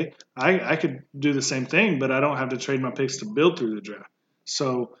 Okay, I could do the same thing, but I don't have to trade my picks to build through the draft.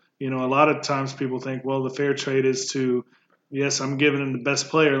 So, a lot of times people think, well, the fair trade is to, yes, I'm giving him the best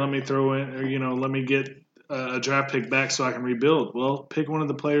player, let me throw in, or, let me get a draft pick back so I can rebuild. Well, pick one of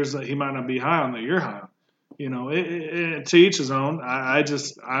the players that he might not be high on that you're high on. To each his own.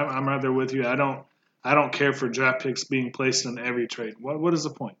 I'm right there with you. I don't care for draft picks being placed in every trade. What is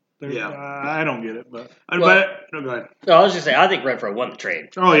the point? I don't get it. But go ahead. No, I was just saying, I think Renfrow won the trade.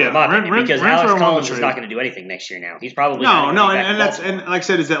 Oh yeah, because Alex Collins is not going to do anything next year. Now he's probably and like I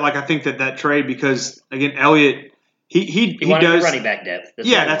said, is that I think that trade, because again, Elliott he does running back depth.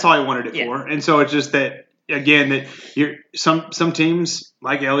 That's all he wanted it for, and so it's just that. Again, that some teams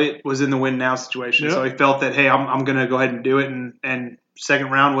like Elliott was in the win now situation, so he felt that, hey, I'm going to go ahead and do it, and second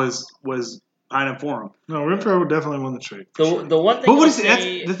round was kind of for him. No, Renfrow definitely won the trade. The one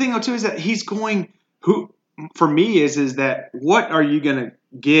thing, the thing though too is that he's going. Who for me is that what are you going to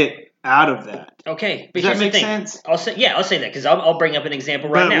get out of that? Okay, but does that make sense? I'll say that because I'll bring up an example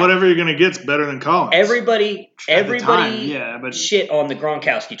right now. Whatever you're going to get's better than Collins. Everybody shit on the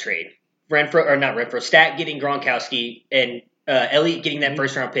Gronkowski trade. Stat getting Gronkowski and Elliott getting that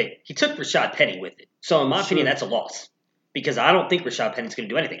first-round pick. He took Rashad Penny with it. So, in my opinion, that's a loss. Because I don't think Rashad Penny's going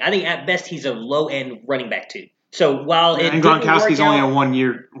to do anything. I think, at best, he's a low-end running back, too. So, while it and Gronkowski's only a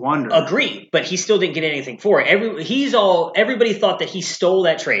one-year wonder. Agreed. But he still didn't get anything for it. Everybody thought that he stole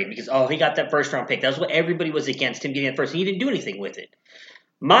that trade because, he got that first-round pick. That was what everybody was against, him getting that first. He didn't do anything with it.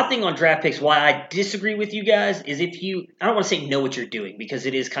 My thing on draft picks, why I disagree with you guys, is I don't want to say know what you're doing, because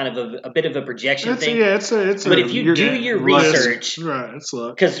it is kind of a bit of a projection thing. But if you do your research, right, it's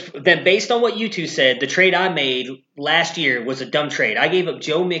luck. Because then based on what you two said, the trade I made last year was a dumb trade. I gave up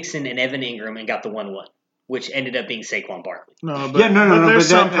Joe Mixon and Evan Ingram and got the 1-1. Which ended up being Saquon Barkley. But there's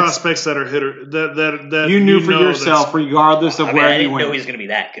some prospects that are hitter that you knew for yourself, regardless of where he went. I didn't know he was going to be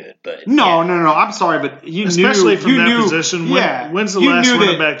that good, but no. I'm sorry, but you especially knew, from that knew, position. When's the last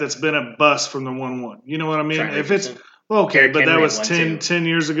running back that's been a bust from the 1-1? You know what I mean? If it's okay, but that was 10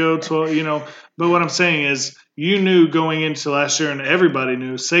 years ago, 12. But what I'm saying is, you knew going into last year, and everybody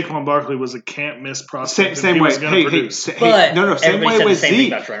knew Saquon Barkley was a can't miss prospect. Same way. Same way with Zeke.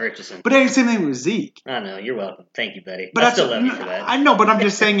 But same thing with Zeke. I know. You're welcome. Thank you, buddy. But I still love you for that. I know, but I'm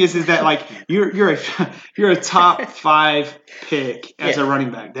just saying is that you're a top 5 pick as a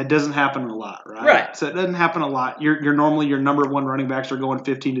running back. That doesn't happen a lot, right? Right. So it doesn't happen a lot. You're normally your number 1 running backs are going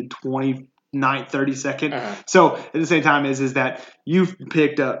 15 to 20. 9th, 32nd. Uh-huh. So at the same time is that you've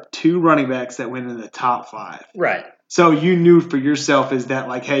picked up 2 running backs that went in the top 5. Right. So you knew for yourself is that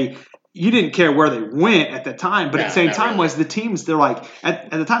hey, you didn't care where they went at the time, but at the same time was the teams, they're like, at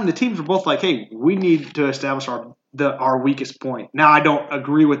the time the teams were both like, hey, we need to establish our weakest point. Now I don't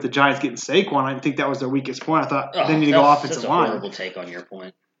agree with the Giants getting Saquon. I didn't think that was their weakest point. I thought they need to go offensive line. That's a horrible take on your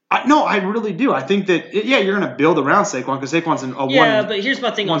point. No, I really do. I think that you're going to build around Saquon because Saquon's but here's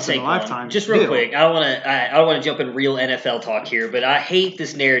my thing on Saquon. Just real quick, I don't want to jump in real NFL talk here, but I hate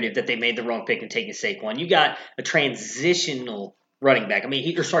this narrative that they made the wrong pick in taking Saquon. You got a transitional running back.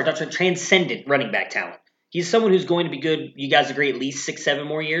 Transcendent running back talent. He's someone who's going to be good. You guys agree? At least 6-7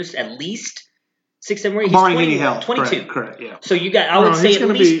 more years. At least 6-7 more years. Barring any help. 22. Correct. Yeah. So you got. I would say at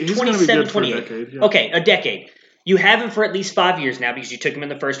least 27, 28. a decade, Okay, a decade. You have him for at least 5 years now because you took him in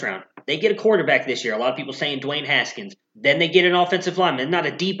the first round. They get a quarterback this year. A lot of people saying Dwayne Haskins. Then they get an offensive lineman. Not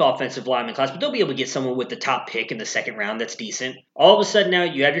a deep offensive lineman class, but they'll be able to get someone with the top pick in the second round that's decent. All of a sudden now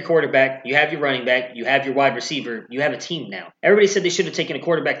you have your quarterback, you have your running back, you have your wide receiver, you have a team now. Everybody said they should have taken a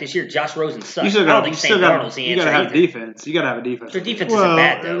quarterback this year. Josh Rosen sucks. I don't think Sam Darnold's the answer. You got to have defense. You got to have a defense. Their defense isn't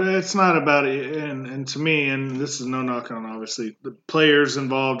bad, though. It's not about it. And to me, and this is no knock on, obviously, the players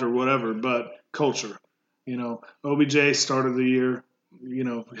involved or whatever, but culture. OBJ started the year.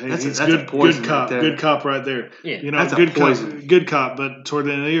 Hey, he's good cop, good cop right there. Yeah, that's good cop. But toward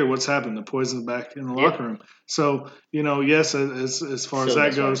the end of the year, what's happened? The poison's back in the locker room. So yes, as far as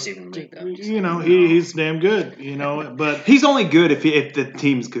that goes, he's damn good. But he's only good if the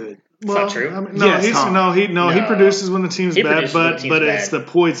team's good. Well, not true. He produces when the team's bad, but it's the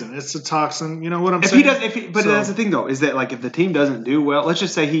poison, it's the toxin. You know what I'm saying? But that's the thing though, is that like if the team doesn't do well, let's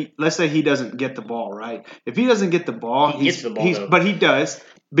say he doesn't get the ball, right? If he doesn't get the ball, he gets the ball, but he does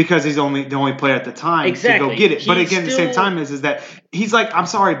because he's the only player at the time to go get it. But again, at the same time is that he's like, I'm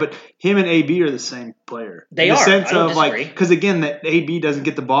sorry, but him and AB are the same player. They in are. the sense I don't of disagree. like, because again, that AB doesn't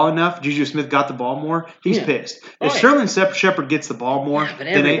get the ball enough. Juju Smith got the ball more. He's pissed. If Sterling Shepard gets the ball more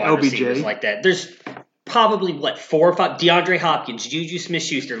than OBJ, like that. There's probably 4 or 5. DeAndre Hopkins, Juju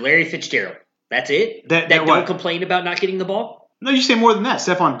Smith-Schuster, Larry Fitzgerald. That's it. That don't complain about not getting the ball. No, you say more than that.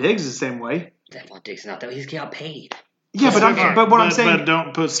 Stephon Diggs is the same way. Stephon Diggs is not that. He's got paid. Yeah, I'm saying, but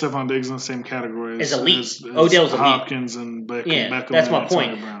don't put Stephon Diggs in the same category as elite. Odell's Hopkins and Beckham. Yeah, that's my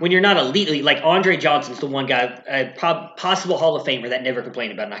point. When you're not elite, like Andre Johnson's the one guy, a possible Hall of Famer that never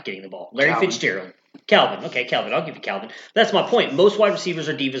complained about not getting the ball. Larry Fitzgerald. Calvin. Okay, Calvin. I'll give you Calvin. That's my point. Most wide receivers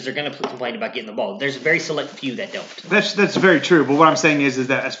are divas. They're going to complain about getting the ball. There's a very select few that don't. That's very true. But what I'm saying is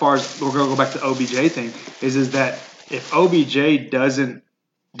that as far as we're going to go back to the OBJ thing, is that if OBJ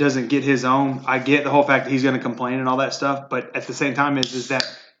doesn't get his own, I get the whole fact that he's going to complain and all that stuff. But at the same time is that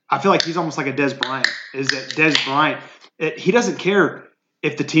I feel like he's almost like a Des Bryant. Is that Des Bryant? He doesn't care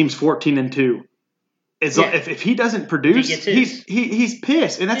if the team's 14-2. If he doesn't produce, he's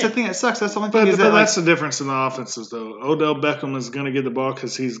pissed, and that's the thing that sucks. That's the only thing. That's the difference in the offenses, though. Odell Beckham is going to get the ball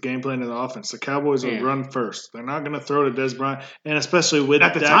because he's game planning the offense. The Cowboys will run first. They're not going to throw to Des Bryant, and especially with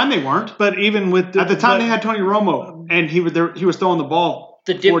at the time they weren't. But even with at the time they had Tony Romo, and he was throwing the ball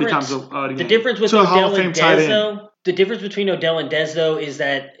 40 times a game. The difference with Odell and Dez, though. The difference between Odell and Dez, though, is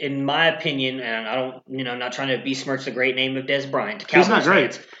that, in my opinion, and I don't, I'm not trying to besmirch the great name of Des Bryant. He's not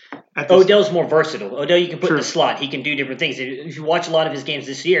great. Odell's more versatile. Odell, you can put in the slot. He can do different things. If you watch a lot of his games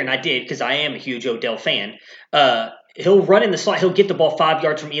this year, and I did because I am a huge Odell fan, he'll run in the slot. He'll get the ball 5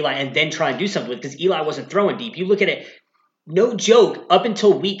 yards from Eli and then try and do something with it because Eli wasn't throwing deep. You look at it, no joke, up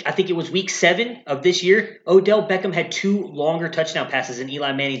until week 7 of this year, Odell Beckham had 2 longer touchdown passes than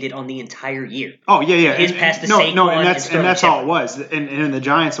Eli Manning did on the entire year. Oh, yeah. His pass to Saquon and that's all it was. And in the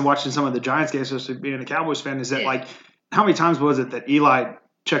Giants, and watching some of the Giants games, especially being a Cowboys fan, is that like, how many times was it that Eli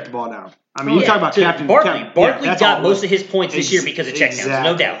checked the ball down? I mean, you talk about Captain Barkley. Barkley got most of his points this year because of checkdowns,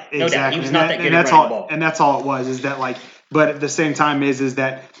 no doubt. No doubt. He was not that good at running the ball. And that's all it was, is that like, but at the same time is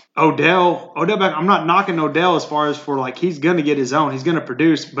that Odell Beckham, I'm not knocking Odell as far as for like, he's going to get his own, he's going to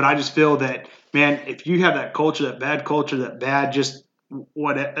produce, but I just feel that, man, if you have that culture, that bad just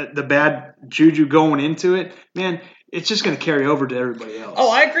the bad juju going into it, man, it's just going to carry over to everybody else. Oh,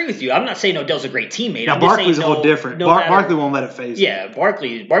 I agree with you. I'm not saying Odell's a great teammate. Now, Barkley's a little different. Barkley won't let it phase him. Yeah,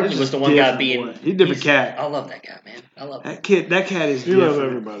 Barkley was the one guy being... He's a different cat. I love that guy, man. I love that cat is different. You love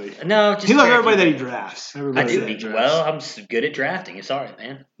everybody. No, just... He loves everybody that he drafts. I do. Well, I'm good at drafting. It's all right,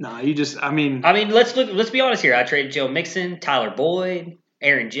 man. Nah, you just... I mean, let's be honest here. I traded Joe Mixon, Tyler Boyd,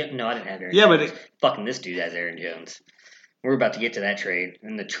 Aaron Jones. No, I didn't have Aaron Jones. Fucking this dude has Aaron Jones. We're about to get to that trade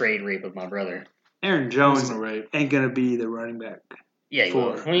and the trade rape of my brother. Aaron Jones ain't going to be the running back. Yeah, he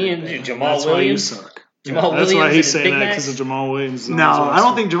will. Jamal Williams. That's why you suck. Jamal Williams. That's why he's saying that, because of Jamal Williams. No, I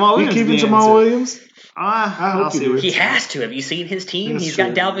don't think Jamal Williams. You keeping Jamal Williams? I hope he has to. Have you seen his team? He's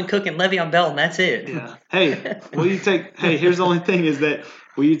got Dalvin Cook and Le'Veon Bell, and that's it. Yeah. Hey, will you take? Hey, here's the only thing is that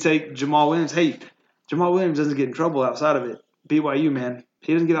will you take Jamal Williams? Hey, Jamal Williams doesn't get in trouble outside of it. BYU, man.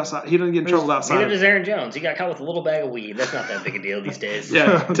 He doesn't get outside. He doesn't get in trouble outside. Neither does Aaron Jones. He got caught with a little bag of weed. That's not that big a deal these days.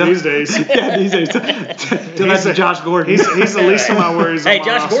 Yeah, these days. Yeah, these days. That's Josh Gordon. He's the least of my worries. Hey,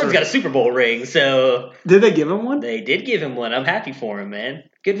 Josh Gordon's got a Super Bowl ring, so did they give him one? They did give him one. I'm happy for him, man.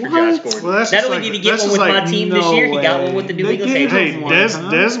 Good for Josh Gordon. Well, not only did he get one with my team this year, he got one with the New England Patriots. Hey,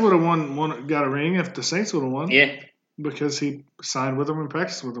 Dez would have got a ring if the Saints would have won. Yeah. Because he signed with them and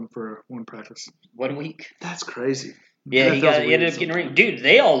practiced with them for one practice. 1 week. That's crazy. Yeah, he ended up getting ring. Dude,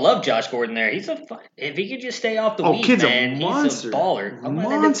 they all love Josh Gordon there. If he could just stay off the weed, kid's man, a monster. he's a baller. I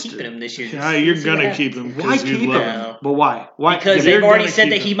might end up keeping him this year. Yeah, you're gonna keep him. Why keep him? But why? Because they've already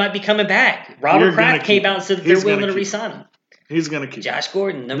said that he might be coming back. Robert Kraft came out and said that they're willing to re-sign him. He's gonna keep Josh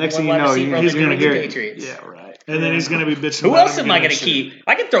Gordon, number Next one thing wide you know, receiver on he's the gonna New England hear Patriots. Yeah, right. And then he's going to be bitching. Who else am I going to keep?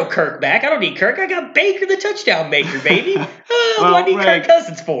 I can throw Kirk back. I don't need Kirk. I got Baker, the touchdown maker, baby. What do I need Kirk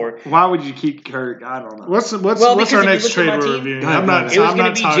Cousins for? Why would you keep Kirk? I don't know. What's our next trade we're reviewing? It was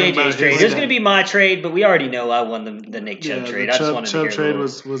going to be JJ's trade. It was going to be my trade, but we already know I won the Nick Chubb trade. I just wanted to hear trade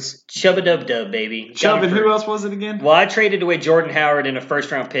was Chubba-dub-dub, baby. Chubb, and who else was it again? Well, I traded away Jordan Howard in a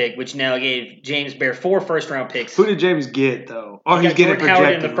first-round pick, which now gave James Bear 4 first-round picks. Who did James get, though? Oh, he's getting projected,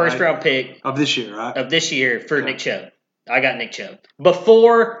 Howard in the first-round pick. Of this year, right? Of this year for Nick Chubb. I got Nick Chubb.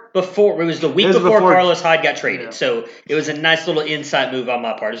 Before it was the week before Carlos Hyde got traded. Yeah. So it was a nice little insight move on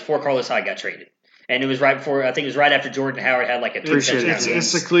my part. It was before Carlos Hyde got traded. And it was right before, I think it was right after Jordan Howard had like a 2-touchdown game.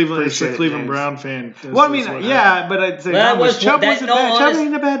 It's a Cleveland Brown fan. Well, I mean, yeah, but I'd say Chubb wasn't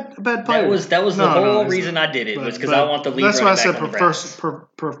a bad player. That was the whole reason I did it, was because I want the lead running back on the Browns. That's why I said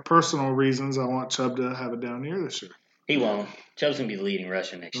for personal reasons, I want Chubb to have a down year this year. He won't. Chubb's going to be the leading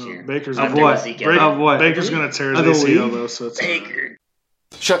rusher next year. Baker's of what? Baker's going to tear his ACL, though, so it's Baker.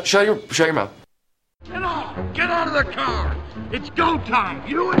 Shut your mouth. Get out of the car. It's go time.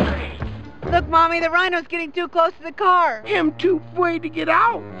 You and me. Look, Mommy, the rhino's getting too close to the car. Him too afraid to get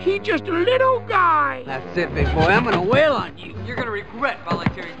out. He just a little guy. That's it, big boy. I'm going to wail on you. You're going to regret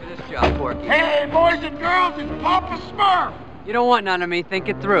volunteering for this job, Porky. Hey, boys and girls, it's Papa Smurf. You don't want none of me. Think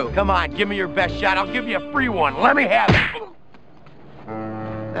it through. Come on, give me your best shot. I'll give you a free one. Let me have it.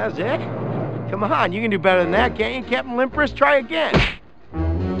 That's it? Come on, you can do better than that, can't you, Captain Limpris? Try again.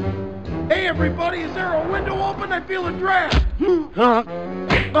 Hey, everybody, is there a window open? I feel a draft. If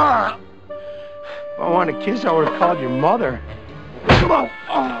I wanted a kiss, I would have called your mother. Come on.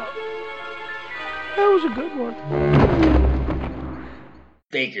 That was a good one.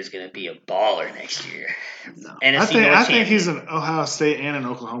 Baker's going to be a baller next year. No. I think he's an Ohio State and an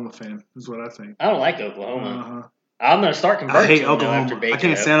Oklahoma fan, is what I think. I don't like Oklahoma. I'm going to start converting. I hate Oklahoma. After Baker. I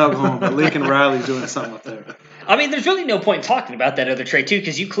can't stand Oklahoma, but Lincoln Riley's doing something up there. I mean, there's really no point in talking about that other trade, too,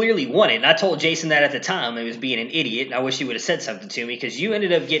 because you clearly won it. And I told Jason that at the time. I was being an idiot, and I wish he would have said something to me, because you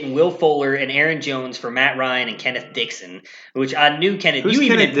ended up getting Will Fuller and Aaron Jones for Matt Ryan and Kenneth Dixon, which I knew Kenneth. Who's you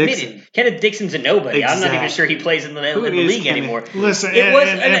even Kenneth admitted. Dixon? Kenneth Dixon's a nobody. Exactly. I'm not even sure he plays in the league anymore. Listen,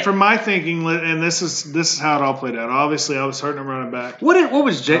 and from my thinking, and this is how it all played out. Obviously, I was hurting him running back. What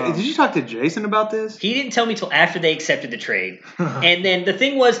was did you talk to Jason about this? He didn't tell me till after they accepted the trade. And then the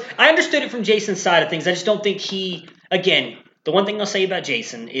thing was, I understood it from Jason's side of things. I just don't think again, the one thing I'll say about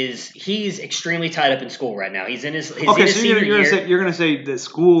Jason is he's extremely tied up in school right now. He's in his senior year. You're going to say that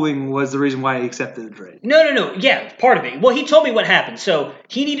schooling was the reason why he accepted the trade. No. Yeah, part of it. Well, he told me what happened. So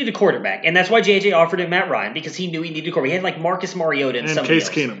he needed a quarterback, and that's why JJ offered him Matt Ryan, because he knew he needed a quarterback. He had like Marcus Mariota and somebody else.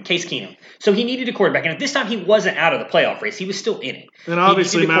 Case Keenum. So he needed a quarterback, and at this time he wasn't out of the playoff race. He was still in it. And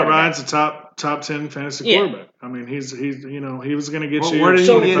obviously Matt Ryan's a top 10 fantasy quarterback. I mean, he was going to get you.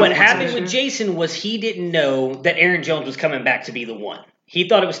 So what happened with Jason was he didn't know that Aaron Jones was coming back to be the one. He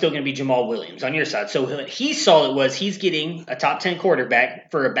thought it was still going to be Jamal Williams on your side. So what he saw he's getting a top 10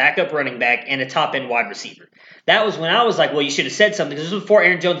 quarterback for a backup running back and a top end wide receiver. That was when I was like, well, you should have said something, because this was before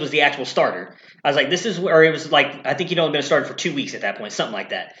Aaron Jones was the actual starter. I was like, it was like, I think he'd only been a starter for 2 weeks at that point, something like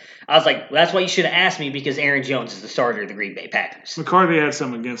that. I was like, well, that's why you should have asked me, because Aaron Jones is the starter of the Green Bay Packers. McCarthy had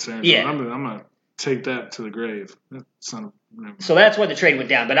something against Aaron Jones. I'm going to take that to the grave. So that's why the trade went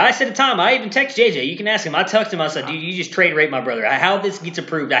down. But I said at the time, I even texted JJ. You can ask him. I texted him. I said, dude, you just trade rate my brother. How this gets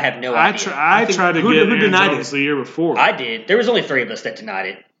approved, I have no idea. I tried to get Aaron Jones the year before. I did. There was only 3 of us that denied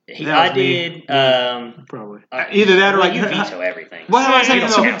it. I did. Probably. Either that or you veto everything. Well, I was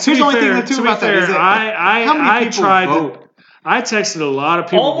saying, to be fair, I tried. I texted a lot of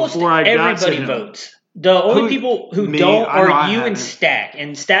people almost before I got to him. Everybody votes. The only people who don't are you and Stack.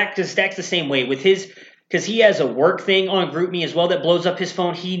 And Stack's the same way with his, because he has a work thing on GroupMe as well that blows up his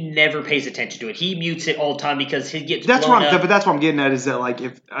phone. He never pays attention to it. He mutes it all the time because he gets blown up. But that's what I'm getting at, is that like,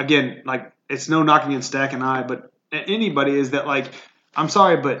 if again, like, it's no knocking against Stack and I, but anybody, is that like, I'm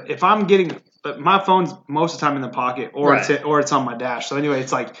sorry, but if I'm getting, my phone's most of the time in the pocket, or it's on my dash. So anyway,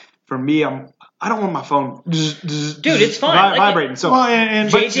 it's like, for me, I don't want my phone it's fine. Vibrating. So and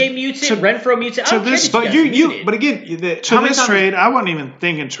JJ mutes it, Renfro mutes it. But again, this trade, I wasn't even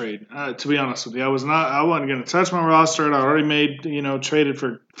thinking trade. To be honest with you, I wasn't going to touch my roster. I already made traded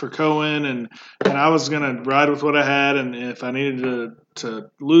for Cohen, and I was going to ride with what I had. And if I needed to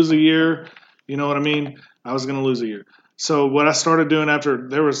lose a year, you know what I mean, I was going to lose a year. So what I started doing after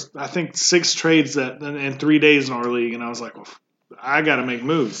there was, I think, 6 trades in 3 days in our league, and I was like, well, I got to make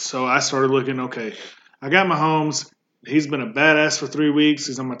moves. So I started looking, okay, I got Mahomes. He's been a badass for 3 weeks.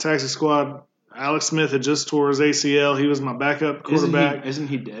 He's on my taxi squad. Alex Smith had just tore his ACL. He was my backup quarterback. Isn't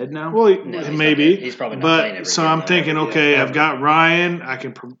he dead now? Well, No, maybe. He's probably not playing every so game, I'm thinking, okay, ever. I've got Ryan. I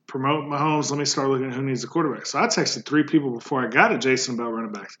can promote Mahomes. Let me start looking at who needs a quarterback. So I texted 3 people before I got to Jason about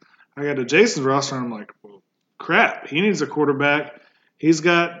running backs. I got to Jason's roster, and I'm like, well, crap. He needs a quarterback. He's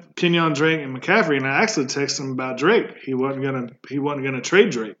got Kenyon Drake and McCaffrey, and I actually texted him about Drake. He wasn't gonna trade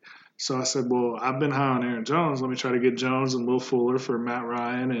Drake. So I said, well, I've been high on Aaron Jones. Let me try to get Jones and Will Fuller for Matt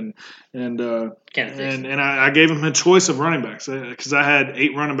Ryan, and I gave him a choice of running backs because I had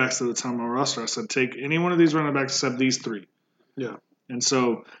 8 running backs at the time on my roster. I said, take any one of these running backs except these 3. Yeah. And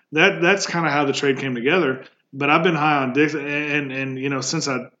so that's kind of how the trade came together. But I've been high on Dix, and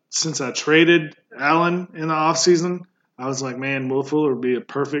since I traded Allen in the offseason, I was like, man, Will Fuller would be a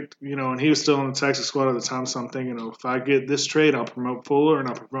perfect, and he was still on the Texas squad at the time. So I'm thinking, if I get this trade, I'll promote Fuller and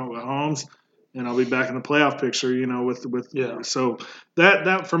I'll promote Mahomes, and I'll be back in the playoff picture, So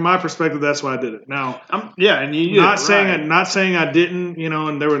that from my perspective, that's why I did it. Now, and you not saying I didn't,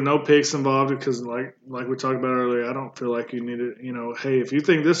 and there were no picks involved because, like we talked about earlier, I don't feel like you need it. Hey, if you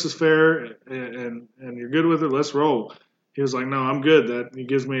think this is fair and you're good with it, let's roll. He was like, no, I'm good. That he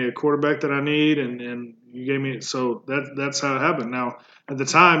gives me a quarterback that I need, and you gave me – so that's how it happened. Now, at the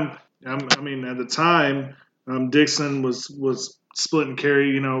time, Dixon was splitting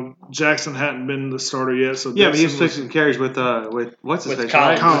carry. Jackson hadn't been the starter yet. So yeah, but he was splitting carries with what's his name?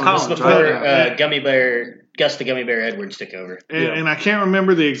 Collins, before Gummy Bear Gus the Gummy Bear Edwards took over. And I can't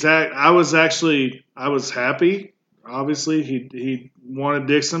remember the exact – I was happy. Obviously, he wanted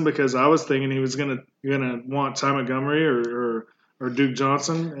Dixon because I was thinking he was gonna want Ty Montgomery or Duke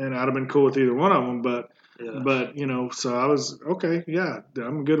Johnson, and I'd have been cool with either one of them. But so I was okay. Yeah,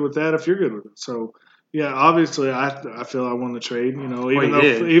 I'm good with that if you're good with it. So yeah, obviously I feel I won the trade.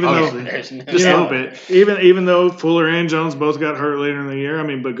 Even though Fuller and Jones both got hurt later in the year.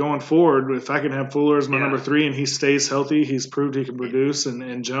 But going forward, if I can have Fuller as my number 3 and he stays healthy, he's proved he can produce,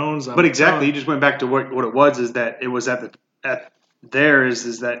 and Jones. But exactly, you just went back to what it was. Is that it was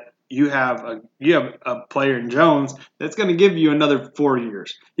is that you have a player in Jones that's going to give you another 4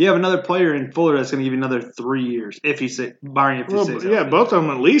 years. You have another player in Fuller that's going to give you another 3 years if he stays healthy. Yeah, both of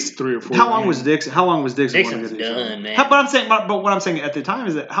them at least 3 or 4. How long was Dixon? Dixon's done, man. But what I'm saying at the time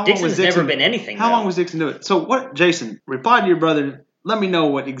is that how long was Dixon? Never been anything. How long was Dixon doing it? So what, Jason? Reply to your brother. Let me know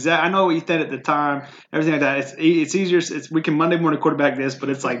what I know what you said at the time, everything like that. It's easier. We can Monday morning quarterback this, but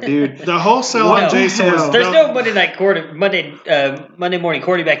it's like, dude, the whole sell on Jason was. There's no Monday morning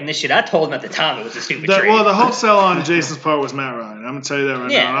quarterback in this shit. I told him at the time it was a stupid trade. Well, the whole sell on Jason's part was Matt Ryan. I'm gonna tell you that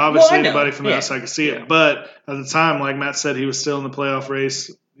right now. And obviously, anybody from the outside could see it, but at the time, like Matt said, he was still in the playoff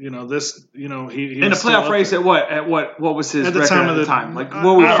race. He in the playoff race at what? What was his record at the time? Like,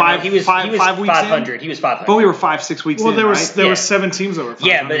 what were 5 weeks 500. in? He was 500. But we were 5-6 weeks in. Well, there were 7 teams that were 500.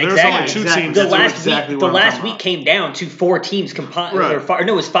 Yeah, but there was only 2 teams. The last week came down to 4 teams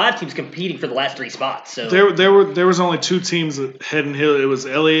it was 5 teams competing for the last 3 spots. So there was only 2 teams that head and hill. It was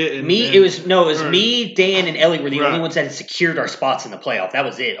Elliott and me. It was me, Dan, and Elliott were the only ones that had secured our spots in the playoff. That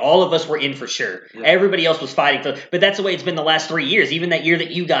was it. All of us were in for sure. Yeah. Everybody else was fighting for. But that's the way it's been the last 3 years. Even that year that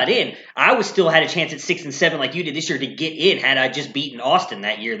you got in, I was still had a chance at 6 and 7 like you did this year to get in. Had I just beaten Austin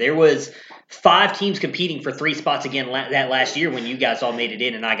that year, there was 5 teams competing for 3 spots again that last year when you guys all made it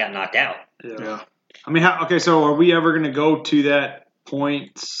in and I got knocked out. Yeah. So are we ever going to go to that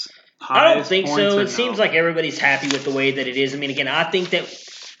points? I don't think so. It seems like everybody's happy with the way that it is. Again, I think that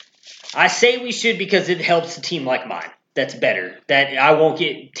I say we should because it helps a team like mine. That's better. That I won't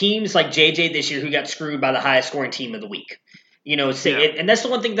get teams like JJ this year who got screwed by the highest scoring team of the week. And that's the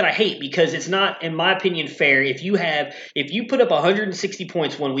one thing that I hate because it's not, in my opinion, fair. If you put up 160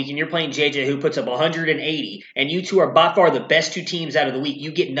 points one week and you're playing JJ who puts up 180 and you two are by far the best 2 teams out of the week,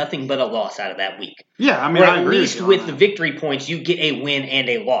 you get nothing but a loss out of that week. Yeah, or at least with the victory points, you get a win and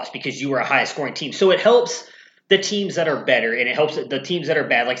a loss because you were a highest scoring team. So it helps the teams that are better and it helps the teams that are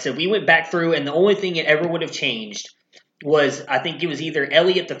bad. Like I said, we went back through and the only thing it ever would have changed was I think it was either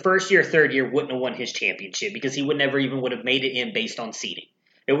Elliott the first year or third year wouldn't have won his championship because he would never even would have made it in based on seeding.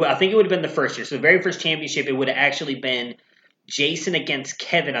 I think it would have been the first year. So the very first championship, it would have actually been Jason against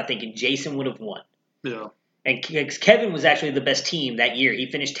Kevin, I think, and Jason would have won. Yeah. And Kevin was actually the best team that year. He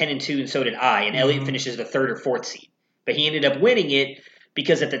finished 10-2, and so did I. And Elliott finishes the 3rd or 4th seed. But he ended up winning it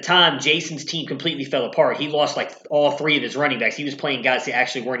because at the time, Jason's team completely fell apart. He lost like all 3 of his running backs. He was playing guys that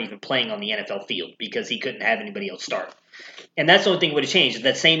actually weren't even playing on the NFL field because he couldn't have anybody else start. And that's the only thing that would have changed.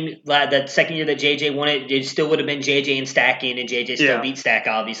 That second year that JJ won it still would have been JJ and Stack in, and JJ still beat Stack,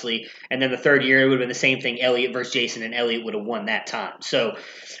 obviously. And then the third year, it would have been the same thing, Elliott versus Jason, and Elliott would have won that time. So,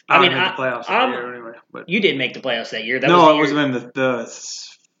 I made the playoffs that year anyway. But you didn't make the playoffs that year.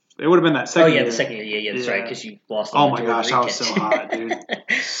 It would have been that second year. Oh, yeah, the second year. Yeah, that's right, because you lost. Oh, my gosh, I was so hot, dude.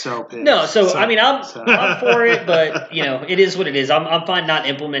 So pissed. No, I'm for it, but, it is what it is. I'm fine not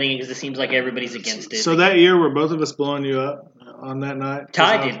implementing it because it seems like everybody's against it. So that year, were both of us blowing you up on that night?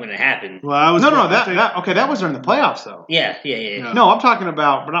 Ty did when it happened. Well, I was that was during the playoffs, though. Yeah. No, I'm talking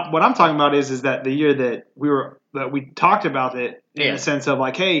about, but what I'm talking about is that the year that we talked about it in the sense of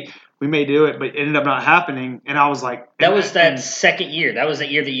like, hey, we may do it, but it ended up not happening. And I was like, that second year. That was the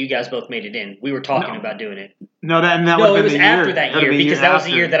year that you guys both made it in. We were talking about doing it. No, it was after that year because that was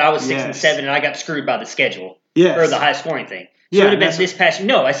the year that I was 6 and 7 and I got screwed by the schedule. Yes. Or the high scoring thing. So it would have been this past.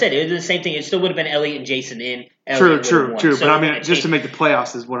 No, I said it was the same thing. It still would have been Elliott and Jason in. True. But I mean, just to make the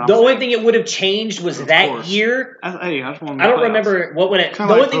playoffs is what I'm saying. The only thing it would have changed was that year. I just want I don't remember what would it. The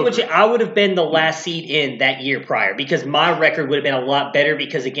only thing which I would have been the last seed in that year prior because my record would have been a lot better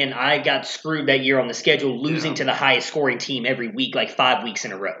because again I got screwed that year on the schedule, losing to the highest scoring team every week, like 5 weeks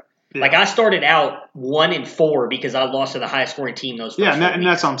in a row. Yeah. Like I started out 1-4 because I lost to the highest scoring team those. And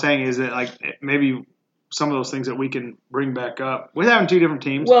that's what I'm saying is that like maybe some of those things that we can bring back up with having two different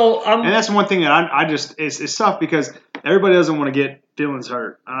teams. Well, and that's one thing that I just it's tough because everybody doesn't want to get feelings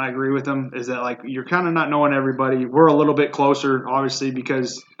hurt. And I agree with them is that like you're kind of not knowing everybody. We're a little bit closer, obviously,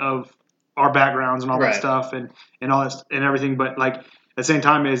 because of our backgrounds and all that stuff and all that and everything. But like at the same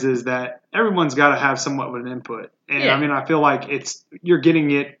time is that everyone's got to have somewhat of an input. And I mean, I feel like you're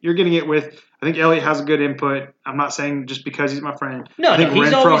getting it with. I think Elliott has a good input. I'm not saying just because he's my friend. I think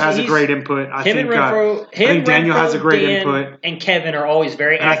Renfro has a great input. I think Daniel has a great input. And Kevin are always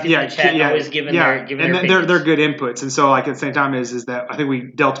very active in the chat and always giving their opinions. They're good inputs. And so like at the same time is that I think we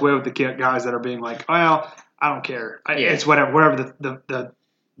dealt away with the guys that are being like, well, I don't care. It's whatever the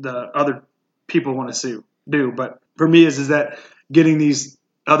other people want to do. But for me is that getting these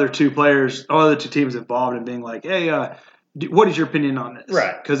other two teams involved and being like, hey, what is your opinion on this?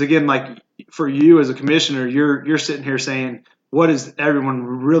 Right. Because again, like for you as a commissioner, you're sitting here saying, what is everyone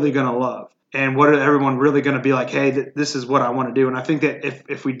really going to love? And what are everyone really going to be like, hey, this is what I want to do? And I think that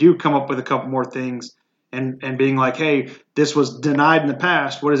if we do come up with a couple more things and being like, hey, this was denied in the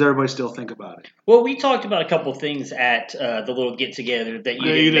past, what does everybody still think about it? Well, we talked about a couple things at the little get-together that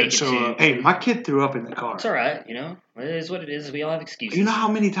you didn't show up. Hey, my kid threw up in the car. It's all right, It is what it is. We all have excuses. You know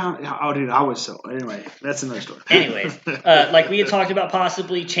how many times – oh, dude, I was so – anyway, that's another story. Anyways, like we had talked about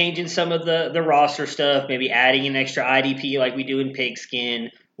possibly changing some of the roster stuff, maybe adding an extra IDP like we do in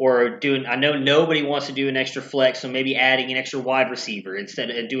Pigskin – or I know nobody wants to do an extra flex, so maybe adding an extra wide receiver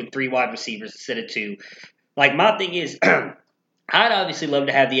instead of doing 3 wide receivers instead of 2. Like my thing is, I'd obviously love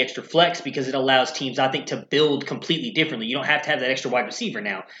to have the extra flex because it allows teams, I think, to build completely differently. You don't have to have that extra wide receiver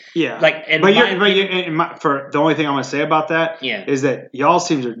now. Yeah. For the only thing I'm going to say about that is that y'all's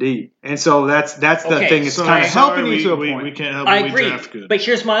teams are deep, and so that's the thing. It's kind of helping you to a point. We can't help. I agree, but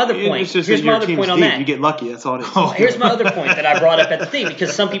here's my other point. Here's my other point on that. You get lucky. That's all it is. Here's my other point that I brought up at the thing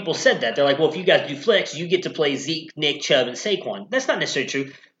because some people said that they're like, well, if you guys do flex, you get to play Zeke, Nick Chubb, and Saquon. That's not necessarily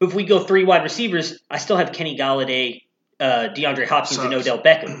true. But if we go 3 wide receivers, I still have Kenny Galladay, DeAndre Hopkins, and Odell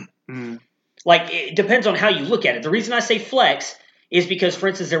Beckham. Like, it depends on how you look at it. The reason I say flex is because, for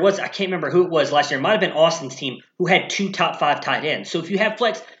instance, I can't remember who it was last year. It might have been Austin's team who had 2 top 5 tight ends. So if you have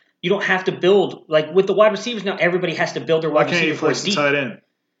flex, you don't have to build. Like, with the wide receivers now, everybody has to build their wide receiver for deep. Tight end?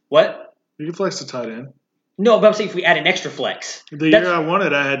 What? You can flex the tight end. No, but I'm saying if we add an extra flex. Year I won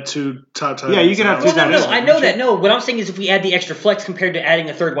it, I had 2 top tight ends. Yeah, you can have 2 tight ends. I know that. No, what I'm saying is if we add the extra flex compared to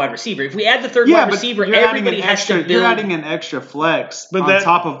adding a 3rd wide receiver. If we add the 3rd wide receiver, everybody has to build. You're adding an extra flex on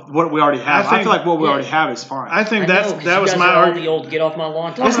top of what we already have. I feel like what we already have is fine. I think that was my argument. The old get off my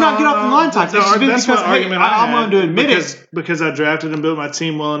lawn talk. It's not get off the lawn talk. That's my argument. I'm going to admit it. Because I drafted and built my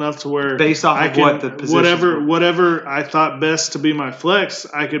team well enough to where based off of what the position whatever I thought best to be my flex,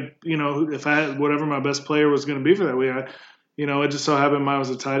 I could, if I had whatever my best player was going to be for that week, it just so happened mine was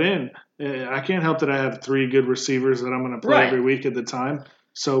a tight end. I can't help that I have 3 good receivers that I'm going to play every week at the time.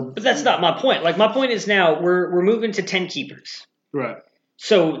 But that's not my point. Like my point is now we're moving to 10 keepers. Right.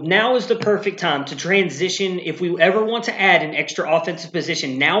 So now is the perfect time to transition. If we ever want to add an extra offensive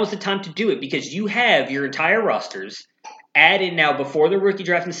position, now is the time to do it because you have your entire rosters. Add in now before the rookie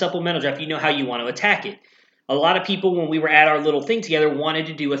draft and supplemental draft, you know how you want to attack it. A lot of people, when we were at our little thing together, wanted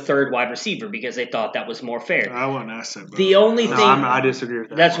to do a third wide receiver because they thought that was more fair. I wouldn't ask that, bro. The only thing... I disagree with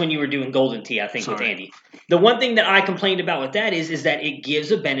that. That's when you were doing Golden Tee, I think, with Andy. The one thing that I complained about with that is that it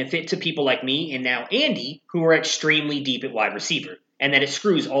gives a benefit to people like me and now Andy, who are extremely deep at wide receiver. And that it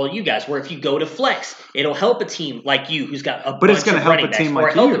screws all of you guys. Where if you go to flex, it'll help a team like you who's got a bunch of running backs. Or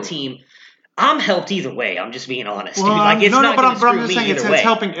help a team. I'm helped either way. I'm just being honest. Well, like it's not going to screw me either way. It's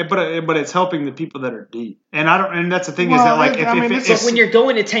helping, but it's helping the people that are deep. And I don't. And that's the thing is that like if when you're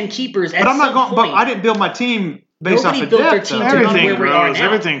going to 10 keepers, but I'm not going. But I didn't build my team based off of built depth. Their team to run where we are now.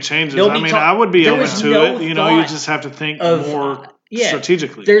 Everything changes. I would be open to it. You know, you just have to think more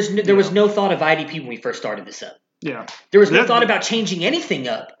strategically. There was no thought of IDP when we first started this up. Yeah. There was no thought about changing anything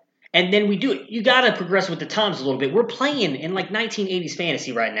up. And then we do it. You got to progress with the times a little bit. We're playing in like 1980s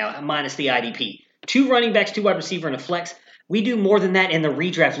fantasy right now, minus the IDP. 2 running backs, 2 wide receiver, and a flex. We do more than that in the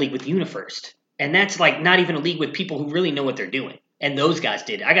redraft league with UniFirst. And that's like not even a league with people who really know what they're doing. And those guys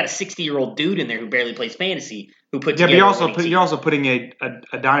did. I got a 60-year-old dude in there who barely plays fantasy who put together you're also putting a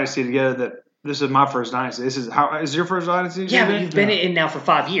dynasty together that this is my first dynasty. This is your first dynasty? Yeah, but you've been in now for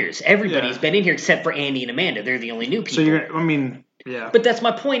 5 years. Everybody's been in here except for Andy and Amanda. They're the only new people. So yeah. But that's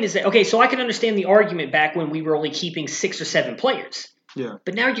my point is that, okay, so I can understand the argument back when we were only keeping 6 or 7 players. Yeah.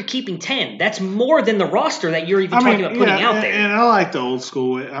 But now you're keeping 10. That's more than the roster that you're even talking about putting out there. And I like the old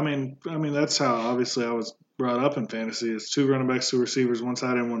school way. I mean, that's how obviously I was brought up in fantasy. It's 2 running backs, 2 receivers, 1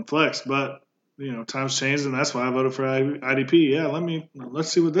 tight end, 1 flex. But, times changed, and that's why I voted for IDP. Yeah, let's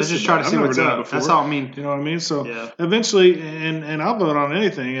see what this is. Let's just try to see what's up. That's all I mean. You know what I mean? So eventually, and I'll vote on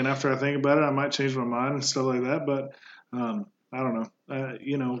anything. And after I think about it, I might change my mind and stuff like that. But I don't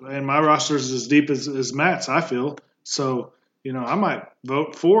know. And my roster is as deep as Matt's, I feel. So, I might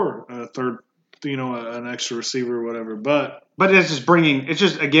vote for a third, an extra receiver or whatever. But it's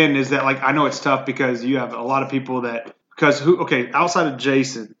just again, is that like, I know it's tough because you have a lot of people outside of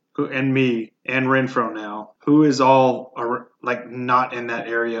Jason and me and Renfro now, who is all like not in that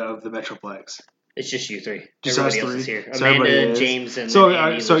area of the Metroplex. It's just you 3. Just everybody us 3. Else is here. So Amanda, James, and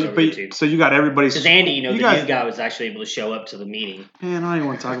Andy so you got everybody. Because Andy, the new guy was actually able to show up to the meeting. Man, I don't even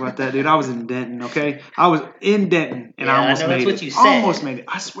want to talk about that, dude. I was in Denton, okay? I was in Denton, and I almost made it. That's what you said. Almost made it.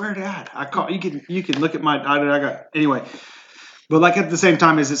 I swear to God. You can look at my. I got anyway. But like at the same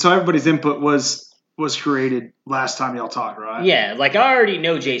time, so everybody's input was created last time y'all talked, right? Yeah, like I already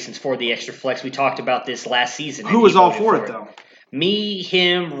know Jason's for the extra flex. We talked about this last season. Who was all for it though? Me,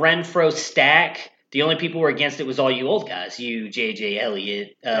 him, Renfro, Stack. The only people who were against it was all you old guys. You, JJ,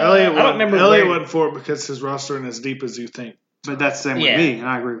 Elliott. I don't remember. Elliott wasn't for it because his roster isn't as deep as you think. But that's the same with me, and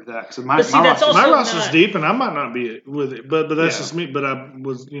I agree with that. So my roster's deep, and I might not be with it, but that's just me. But I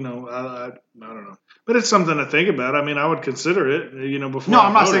was, I don't know. But it's something to think about. I mean, I would consider it, before. No,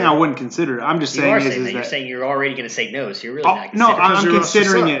 I'm not saying I wouldn't consider it. I'm just saying you're saying you're already going to say no, so you're really not considering it. No, I'm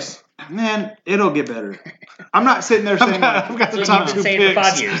considering it. Man, it'll get better. I'm not sitting there saying I've got the top 2 picks. For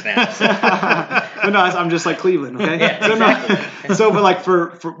 5 years now. So. But no, I'm just like Cleveland, okay? Yeah, exactly. But like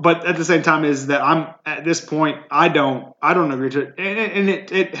but at the same time is that I'm at this point I don't agree to it, and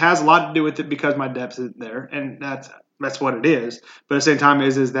it has a lot to do with it because my depth isn't there, and that's what it is. But at the same time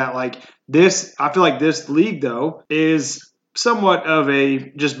is that like this, I feel like this league though is somewhat of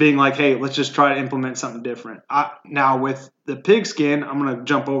a just being like, hey, let's just try to implement something different. Now with the pigskin, I'm going to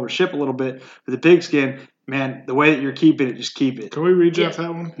jump over ship a little bit. With the pigskin, man, the way that you're keeping it, just keep it. Can we redraft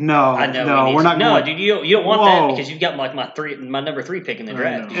that one? No, we're not. No, dude, you don't want that because you've got like my number 3 pick in the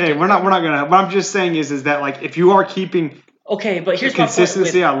draft. Hey, we're not gonna. What I'm just saying is that like if you are keeping. Okay, but here's the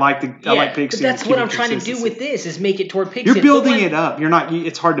consistency. I like pigskin. But that's what I'm trying to do with this is make it toward pigskin. You're building it up. You're not.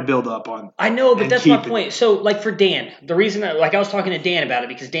 It's hard to build up on. I know, but that's my point. So, like for Dan, the reason I was talking to Dan about it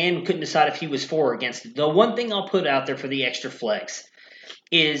because Dan couldn't decide if he was for or against it. The one thing I'll put out there for the extra flex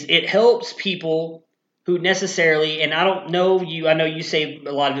is it helps people who necessarily, and I know you say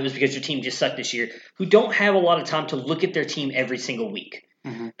a lot of it was because your team just sucked this year, who don't have a lot of time to look at their team every single week.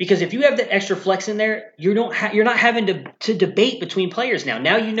 Mm-hmm. Because if you have that extra flex in there, you're not having to debate between players now.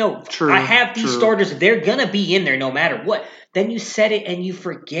 Now I have these starters; they're gonna be in there no matter what. Then you set it and you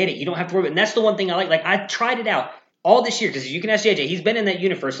forget it. You don't have to worry. And that's the one thing I like. Like I tried it out all this year because you can ask JJ. He's been in that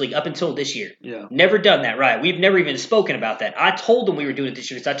UniFirst league up until this year. Yeah, never done that. Right? We've never even spoken about that. I told him we were doing it this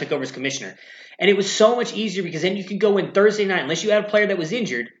year because I took over as commissioner, and it was so much easier because then you could go in Thursday night unless you had a player that was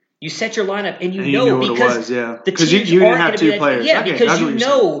injured. You set your lineup and you know because the teams you didn't have 2 players. Yeah, okay, because you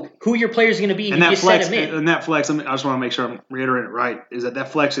know who your players are going to be and you just set them in. And that flex, I just want to make sure I'm reiterating it right, is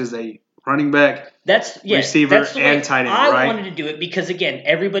that flex is a running back, receiver, and tight end, I wanted to do it because, again,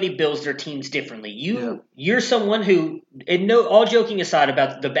 everybody builds their teams differently. You're someone who, and all joking aside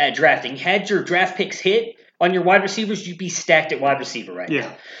about the bad drafting, had your draft picks hit, on your wide receivers, you'd be stacked at wide receiver right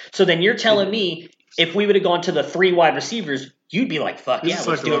now. So then you're telling me if we would have gone to the 3 wide receivers, you'd be like, fuck yeah,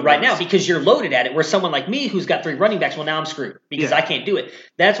 let's do it right now because you're loaded at it. Where someone like me who's got 3 running backs, well, now I'm screwed because I can't do it.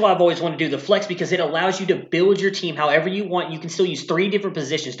 That's why I've always wanted to do the flex because it allows you to build your team however you want. You can still use 3 different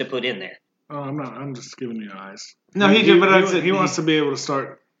positions to put in there. Oh, I'm not. I'm just giving you eyes. No, he wants to be able to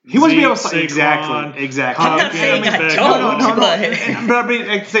start. He wants to be able to start exactly. I'm not saying I don't. No. But I mean,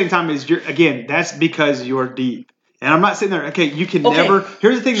 at the same time, that's because you're deep. And I'm not sitting there. Okay, you can never.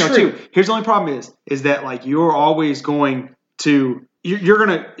 Here's the thing, though, too. Here's the only problem is that like you're always going to you're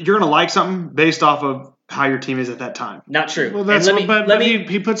gonna like something based off of how your team is at that time. Not true. Well, that's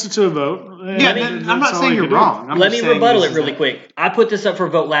he puts it to a vote. I'm not saying you're wrong. Let me rebuttal it really quick. I put this up for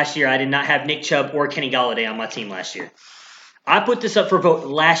vote last year. I did not have Nick Chubb or Kenny Golladay on my team last year. I put this up for vote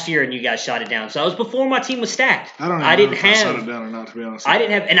last year, and you guys shot it down. So it was before my team was stacked. I don't know if I shot it down or not, to be honest. I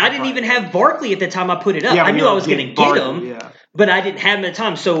didn't even have Barkley at the time I put it up. I knew I was going to get him, but I didn't have him at the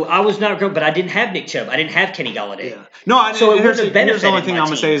time. So I was not good, but I didn't have Nick Chubb. I didn't have Kenny Golladay. Yeah. No, so it wouldn't have benefited. Here's the only thing I'm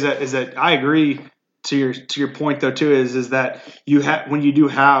going to say is that I agree to your point though too is that you when you do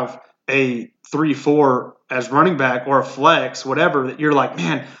have a 3-4 as running back or a flex, whatever, that you're like,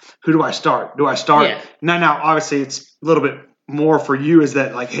 man, who do I start? Do I start? Yeah. Now, obviously, it's a little bit more for you. Is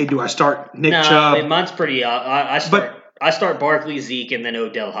that like, hey, do I start Nick Chubb? No, mine's pretty. I start Barkley, Zeke, and then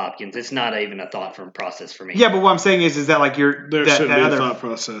Odell Hopkins. It's not even a thought process for me. Yeah, but what I'm saying is that like there should be a thought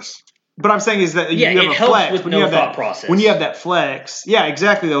process. But I'm saying is that you have a flex when you have that process. When you have that flex, yeah,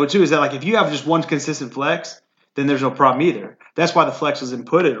 exactly. Though too is that like if you have just one consistent flex, then there's no problem either. That's why the flex was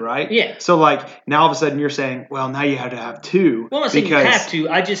inputted, right? Yeah. So like now all of a sudden you're saying, well, now you have to have 2. Well, I'm not saying you have to.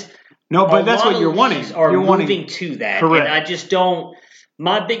 I just but that's what you're wanting. You're moving wanting to that, correct. And I just don't.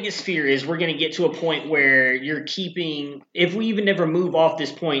 My biggest fear is we're going to get to a point where you're keeping – if we even never move off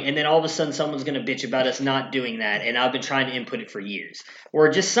this point and then all of a sudden someone's going to bitch about us not doing that, and I've been trying to input it for years. Or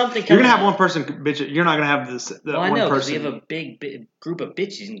just something – You're going to have one person bitch it. You're not going to have this well, one person. I know because we have a big group of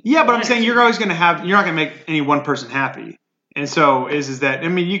bitches. Yeah, but I'm saying you're always going to have – you're not going to make any one person happy. And so is that – I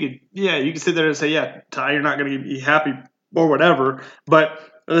mean, you could sit there and say, yeah, Ty, you're not going to be happy or whatever. But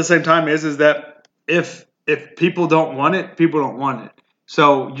at the same time is that if people don't want it, people don't want it.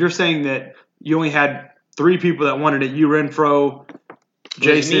 So you're saying that you only had 3 people that wanted it. You, Renfro,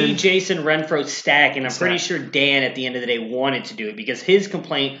 Jason. Me, Jason, Renfro, Stack, and I'm pretty sure Dan at the end of the day wanted to do it because his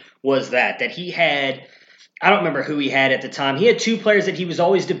complaint was that he had – I don't remember who he had at the time. He had 2 players that he was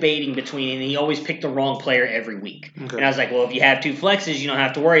always debating between, and he always picked the wrong player every week. Okay. And I was like, well, if you have 2 flexes, you don't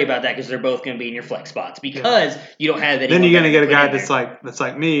have to worry about that because they're both going to be in your flex spots because you don't have anyone. Then you're going to get a guy that's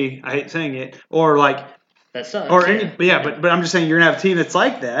like me. I hate saying it. Or like – that sucks. But I'm just saying you're gonna have a team that's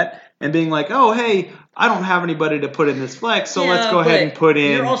like that and being like, oh hey, I don't have anybody to put in this flex, so let's go ahead and put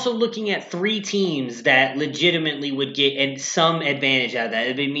in. You're also looking at 3 teams that legitimately would get some advantage out of that.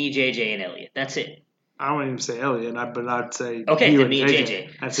 It'd be me, JJ, and Elliott. That's it. I wouldn't even say Elliott, but I'd say okay, you then me and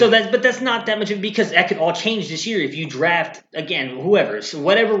JJ. That's not that much because that could all change this year if you draft again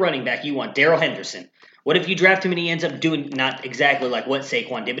whatever running back you want, Darrell Henderson. What if you draft him and he ends up doing not exactly like what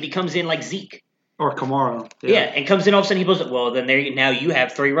Saquon did, but he comes in like Zeke. Or Kamara. Yeah, and comes in all of a sudden he goes, well, then now you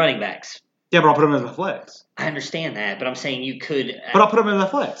have 3 running backs. Yeah, but I'll put him in the flex. I understand that, but I'm saying you could. But I'll put him in the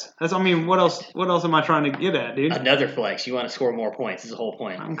flex. What else am I trying to get at, dude? Another flex. You want to score more points is the whole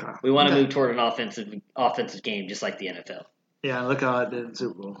point. Okay. We want to move toward an offensive game just like the NFL. Yeah, look how I did in the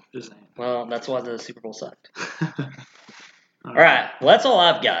Super Bowl. Just saying. Well, that's why the Super Bowl sucked. All right. Well, that's all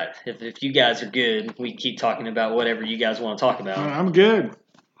I've got. If you guys are good, we can keep talking about whatever you guys want to talk about. I'm good.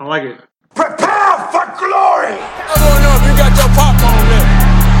 I like it. Prepare for glory! I don't know if you got your popcorn ready.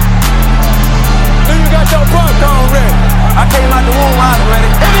 Do you got your popcorn ready? I came out the womb, I was ready.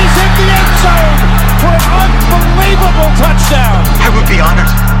 And he's hit the end zone for an unbelievable touchdown. I would be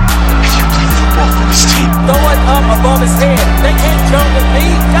honored if you played football for this team. Throw it up above his head. They can't jump with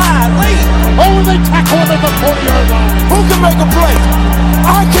me. Golly! Oh, they tackle him at the 40-yard